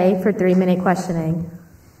Abasse Beye for 3-minute questioning.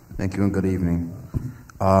 Thank you and good evening.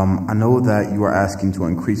 I know that you are asking to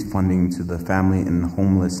increase funding to the Family and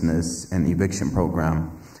Homelessness and Eviction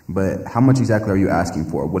Program, but how much exactly are you asking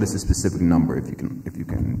for? What is the specific number, if you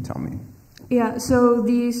can tell me? Yeah, so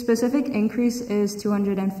the specific increase is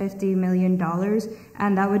 $250 million,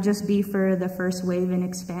 and that would just be for the first wave in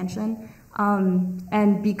expansion.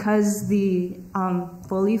 And because the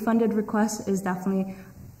fully funded request is definitely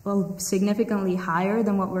significantly higher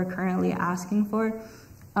than what we're currently asking for,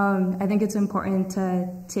 I think it's important to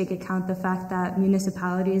take account the fact that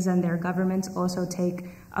municipalities and their governments also take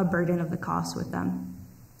a burden of the cost with them.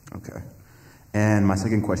 Okay. And my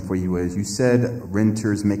second question for you is, you said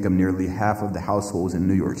renters make up nearly half of the households in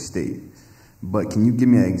New York State, but can you give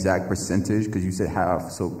me an exact percentage? Because you said half,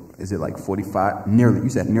 so is it like 45? Nearly, you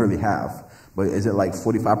said nearly half, but is it like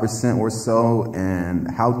 45% or so? And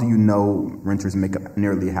how do you know renters make up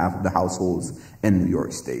nearly half of the households in New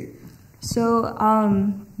York State? So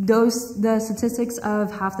the statistics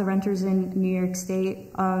of half the renters in New York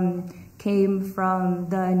State came from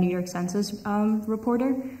the New York Census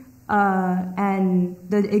reporter. And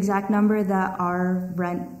the exact number that our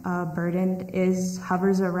rent burden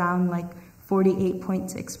hovers around like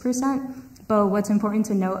 48.6%. But what's important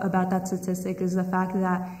to note about that statistic is the fact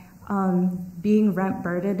that being rent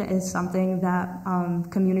burdened is something that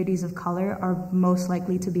communities of color are most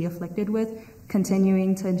likely to be afflicted with,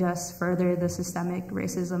 continuing to just further the systemic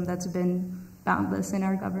racism that's been boundless in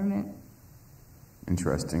our government.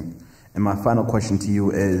 Interesting. And my final question to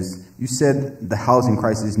you is, you said the housing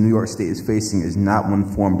crisis New York State is facing is not one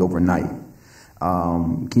formed overnight.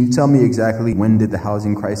 Can you tell me exactly when did the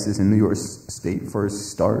housing crisis in New York State first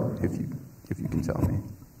start, if you can tell me?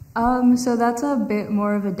 So that's a bit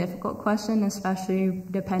more of a difficult question, especially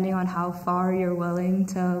depending on how far you're willing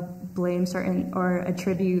to blame certain or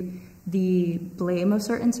attribute the blame of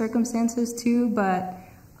certain circumstances to. But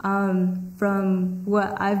from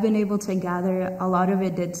what I've been able to gather, a lot of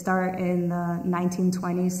it did start in the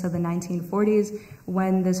 1920s to the 1940s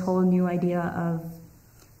when this whole new idea of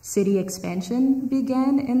city expansion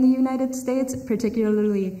began in the United States,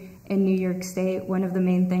 particularly in New York State. One of the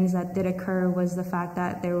main things that did occur was the fact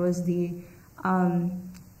that there was the,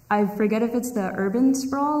 I forget if it's the urban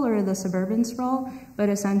sprawl or the suburban sprawl, but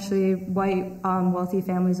essentially white wealthy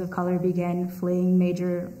families of color began fleeing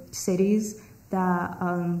major cities that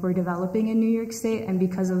were developing in New York State, and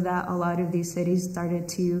because of that, a lot of these cities started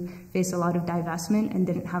to face a lot of divestment and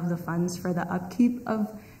didn't have the funds for the upkeep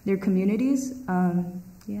of their communities.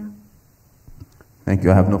 Yeah. Thank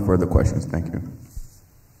you. I have no further questions. Thank you.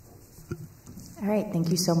 All right. Thank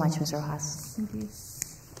you so much, Ms. Rojas. Thank you.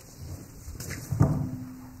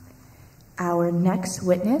 Our next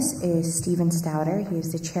witness is Stephen Stouter. He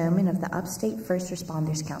is the chairman of the Upstate First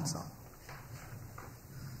Responders Council.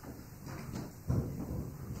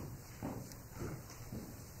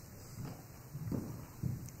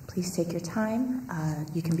 Please take your time.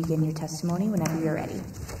 You can begin your testimony whenever you're ready.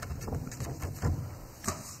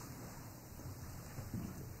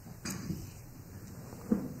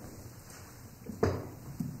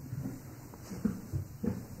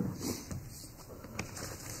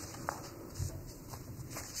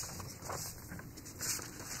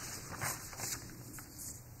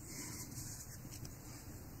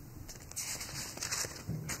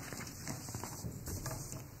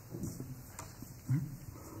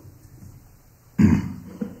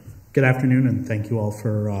 Good afternoon, and thank you all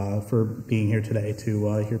for being here today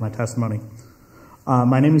to hear my testimony.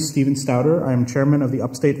 My name is Stephen Stouter. I am chairman of the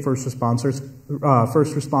Upstate First Responders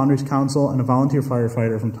Council and a volunteer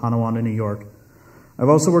firefighter from Tonawanda, New York. I've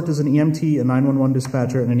also worked as an EMT, a 911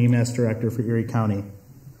 dispatcher, and an EMS director for Erie County.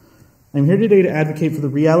 I'm here today to advocate for the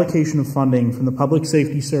reallocation of funding from the public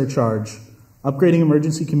safety surcharge, upgrading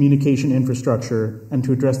emergency communication infrastructure, and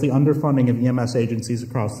to address the underfunding of EMS agencies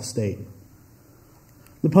across the state.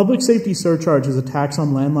 The public safety surcharge is a tax on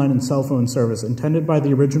landline and cell phone service intended by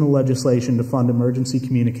the original legislation to fund emergency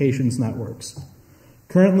communications networks.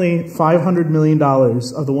 Currently, $500 million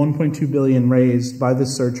of the $1.2 billion raised by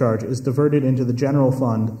this surcharge is diverted into the general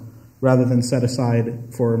fund rather than set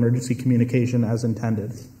aside for emergency communication as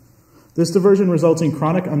intended. This diversion results in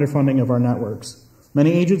chronic underfunding of our networks.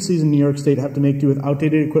 Many agencies in New York State have to make do with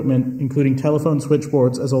outdated equipment, including telephone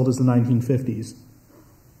switchboards as old as the 1950s.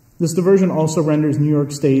 This diversion also renders New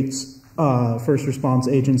York State's first response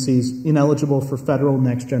agencies ineligible for federal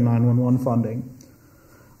Next Gen 911 funding.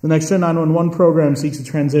 The Next Gen 911 program seeks to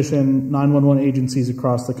transition 911 agencies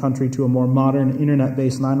across the country to a more modern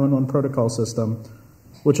internet-based 911 protocol system,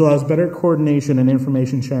 which allows better coordination and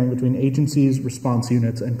information sharing between agencies, response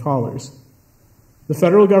units, and callers. The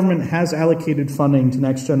federal government has allocated funding to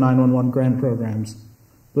Next Gen 911 grant programs,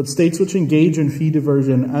 but states which engage in fee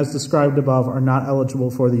diversion, as described above, are not eligible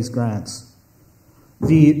for these grants.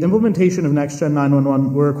 The implementation of Next Gen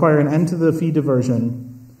 911 will require an end to the fee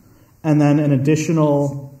diversion and then an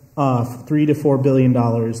additional $3 to $4 billion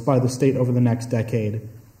by the state over the next decade,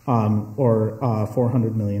 or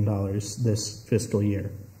 $400 million this fiscal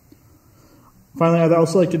year. Finally, I'd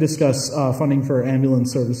also like to discuss funding for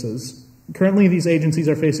ambulance services. Currently, these agencies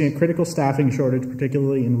are facing a critical staffing shortage,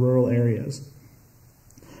 particularly in rural areas.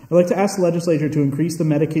 I'd like to ask the legislature to increase the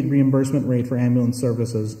Medicaid reimbursement rate for ambulance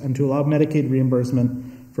services and to allow Medicaid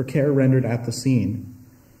reimbursement for care rendered at the scene.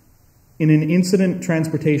 In an incident,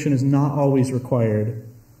 transportation is not always required,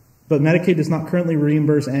 but Medicaid does not currently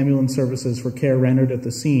reimburse ambulance services for care rendered at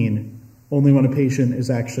the scene, only when a patient is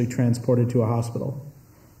actually transported to a hospital.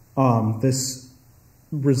 This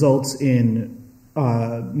results in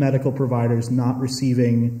medical providers not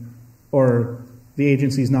receiving, or the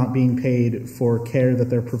agencies not being paid for care that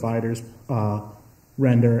their providers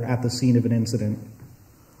render at the scene of an incident.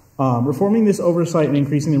 Reforming this oversight and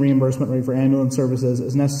increasing the reimbursement rate for ambulance services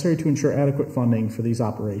is necessary to ensure adequate funding for these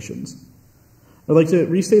operations. I'd like to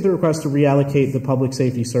restate the request to reallocate the public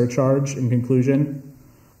safety surcharge in conclusion,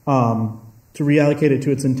 to reallocate it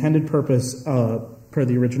to its intended purpose per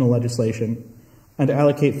the original legislation, and to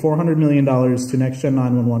allocate $400 million to Next Gen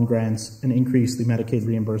 911 grants and increase the Medicaid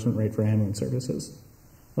reimbursement rate for ambulance services.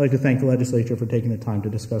 I'd like to thank the legislature for taking the time to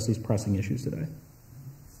discuss these pressing issues today.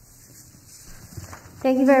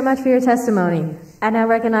 Thank you very much for your testimony. I now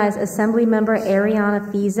recognize Assembly Member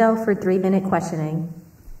Ariana Fiesel for 3-minute questioning.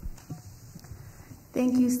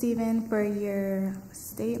 Thank you, Stephen, for your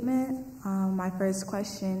statement. My first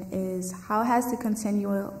question is, how has the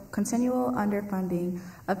continual underfunding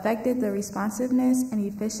affected the responsiveness and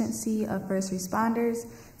efficiency of first responders,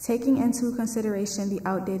 taking into consideration the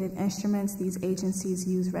outdated instruments these agencies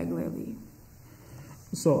use regularly?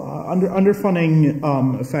 So underfunding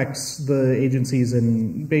affects the agencies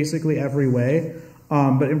in basically every way.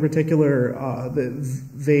 But in particular,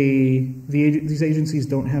 these agencies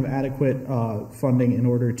don't have adequate funding in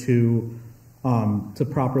order to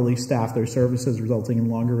properly staff their services, resulting in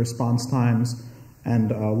longer response times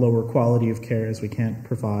and lower quality of care, as we can't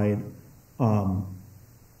provide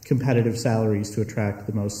competitive salaries to attract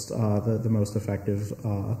the most effective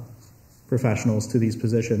professionals to these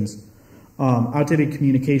positions. Outdated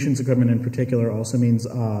communications equipment, in particular, also means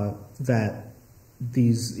that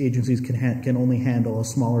these agencies can only handle a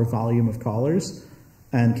smaller volume of callers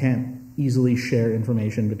and can't easily share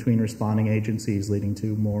information between responding agencies, leading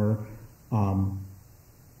to more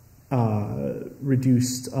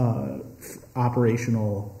reduced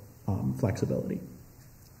operational flexibility.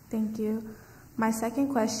 Thank you. My second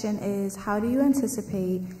question is, how do you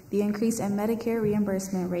anticipate the increase in Medicare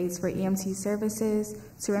reimbursement rates for EMT services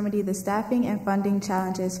to remedy the staffing and funding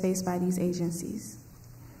challenges faced by these agencies?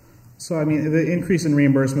 So, I mean, the increase in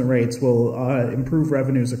reimbursement rates will improve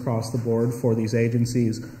revenues across the board for these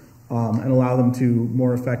agencies and allow them to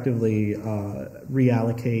more effectively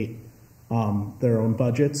reallocate their own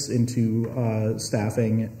budgets into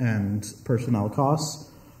staffing and personnel costs,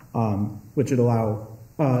 which would allow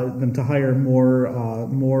them to hire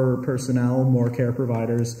more personnel, more care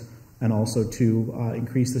providers, and also to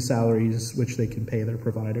increase the salaries which they can pay their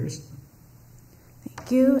providers.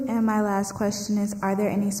 Thank you. And my last question is, are there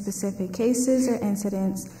any specific cases or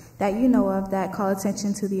incidents that you know of that call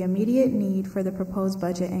attention to the immediate need for the proposed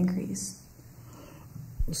budget increase?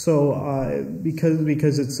 So,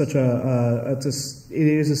 because it's such it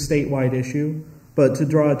is a statewide issue, but to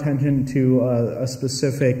draw attention to a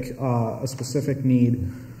specific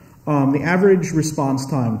need, the average response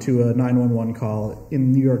time to a 911 call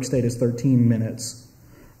in New York State is 13 minutes.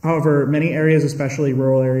 However, many areas, especially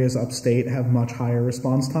rural areas upstate, have much higher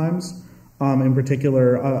response times. In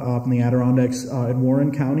particular, up in the Adirondacks in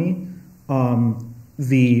Warren County,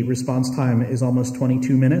 the response time is almost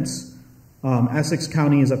 22 minutes. Essex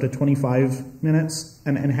County is up to 25 minutes,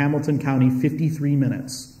 and Hamilton County 53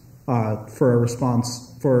 minutes for a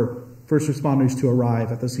response for first responders to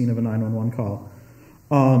arrive at the scene of a 911 call.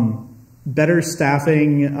 Better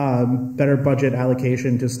staffing, better budget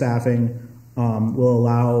allocation to staffing will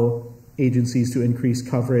allow agencies to increase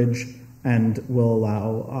coverage and will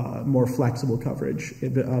allow more flexible coverage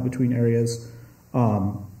between areas.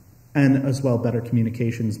 And as well, better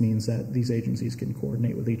communications means that these agencies can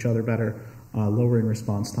coordinate with each other better, lowering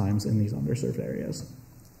response times in these underserved areas.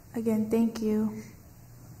 Again, thank you.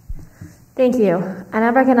 Thank you. And I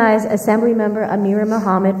recognize Assembly Member Amira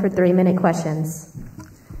Muhammad for 3-minute questions.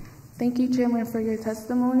 Thank you, Chairman, for your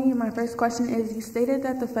testimony. My first question is, you stated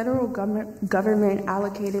that the federal government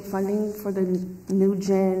allocated funding for the new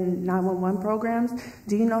Gen 911 programs.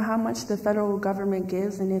 Do you know how much the federal government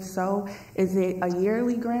gives? And if so, is it a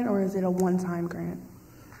yearly grant or is it a one-time grant?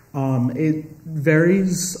 It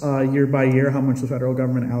varies year by year how much the federal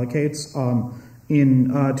government allocates.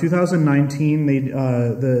 In 2019,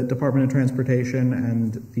 the Department of Transportation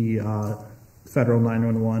and the Federal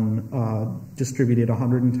 911 distributed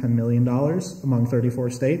 $110 million among 34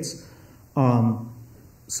 states.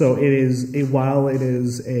 So it is while it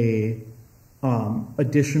is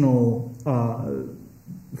additional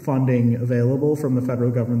funding available from the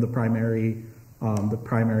federal government, the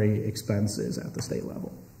primary expense is at the state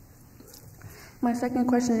level. My second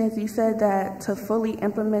question is, you said that to fully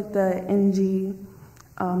implement the NG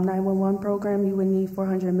 911 program, you would need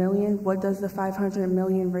 $400 million. What does the $500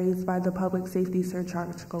 million raised by the public safety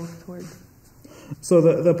surcharge go towards? So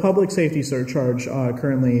the public safety surcharge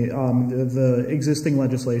currently, the existing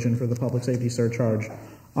legislation for the public safety surcharge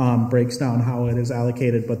breaks down how it is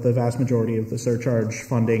allocated, but the vast majority of the surcharge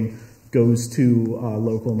funding goes to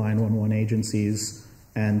local 911 agencies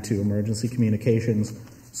and to emergency communications.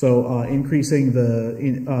 So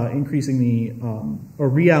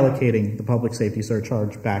reallocating the public safety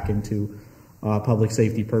surcharge back into public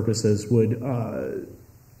safety purposes would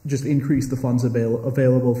just increase the funds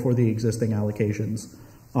available for the existing allocations.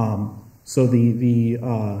 So the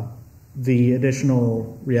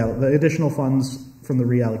additional funds from the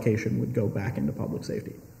reallocation would go back into public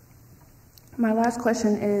safety. My last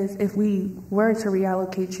question is, if we were to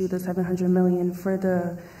reallocate you the $700 million for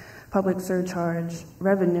the public surcharge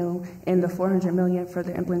revenue and the $400 million for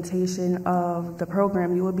the implementation of the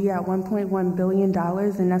program, you would be at $1.1 billion,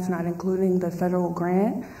 and that's not including the federal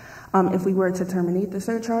grant if we were to terminate the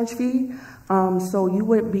surcharge fee. So you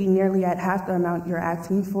would be nearly at half the amount you're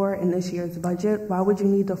asking for in this year's budget. Why would you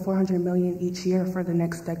need the $400 million each year for the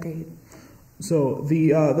next decade? So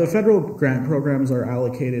the federal grant programs are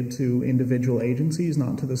allocated to individual agencies,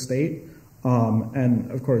 not to the state. And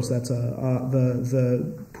of course, that's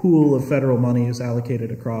the pool of federal money is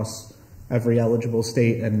allocated across every eligible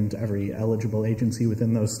state and every eligible agency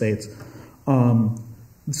within those states.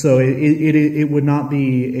 So it would not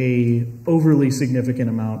be a overly significant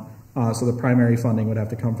amount. So the primary funding would have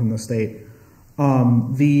to come from the state.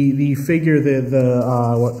 The figure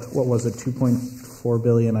what was it, 2.4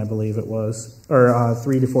 billion, I believe it was, or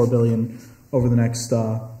 3 to 4 billion over the next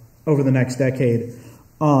decade.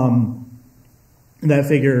 That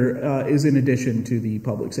figure is in addition to the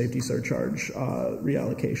public safety surcharge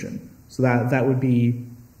reallocation. So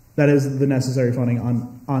that is the necessary funding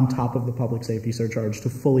on top of the public safety surcharge to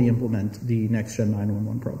fully implement the Next Gen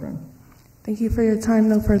 911 program. Thank you for your time.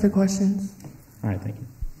 No further questions. All right, thank you.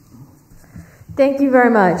 Thank you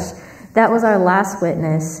very much. That was our last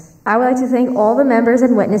witness. I would like to thank all the members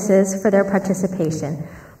and witnesses for their participation.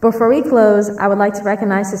 Before we close, I would like to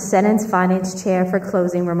recognize the Senate's Finance Chair for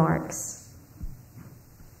closing remarks.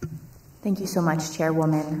 Thank you so much,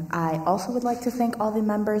 Chairwoman. I also would like to thank all the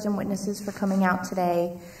members and witnesses for coming out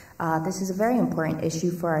today. This is a very important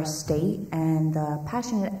issue for our state, and the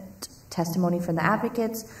passionate testimony from the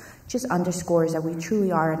advocates just underscores that we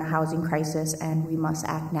truly are in a housing crisis and we must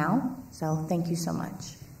act now. So thank you so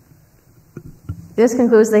much. This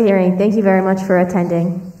concludes the hearing. Thank you very much for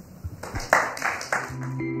attending.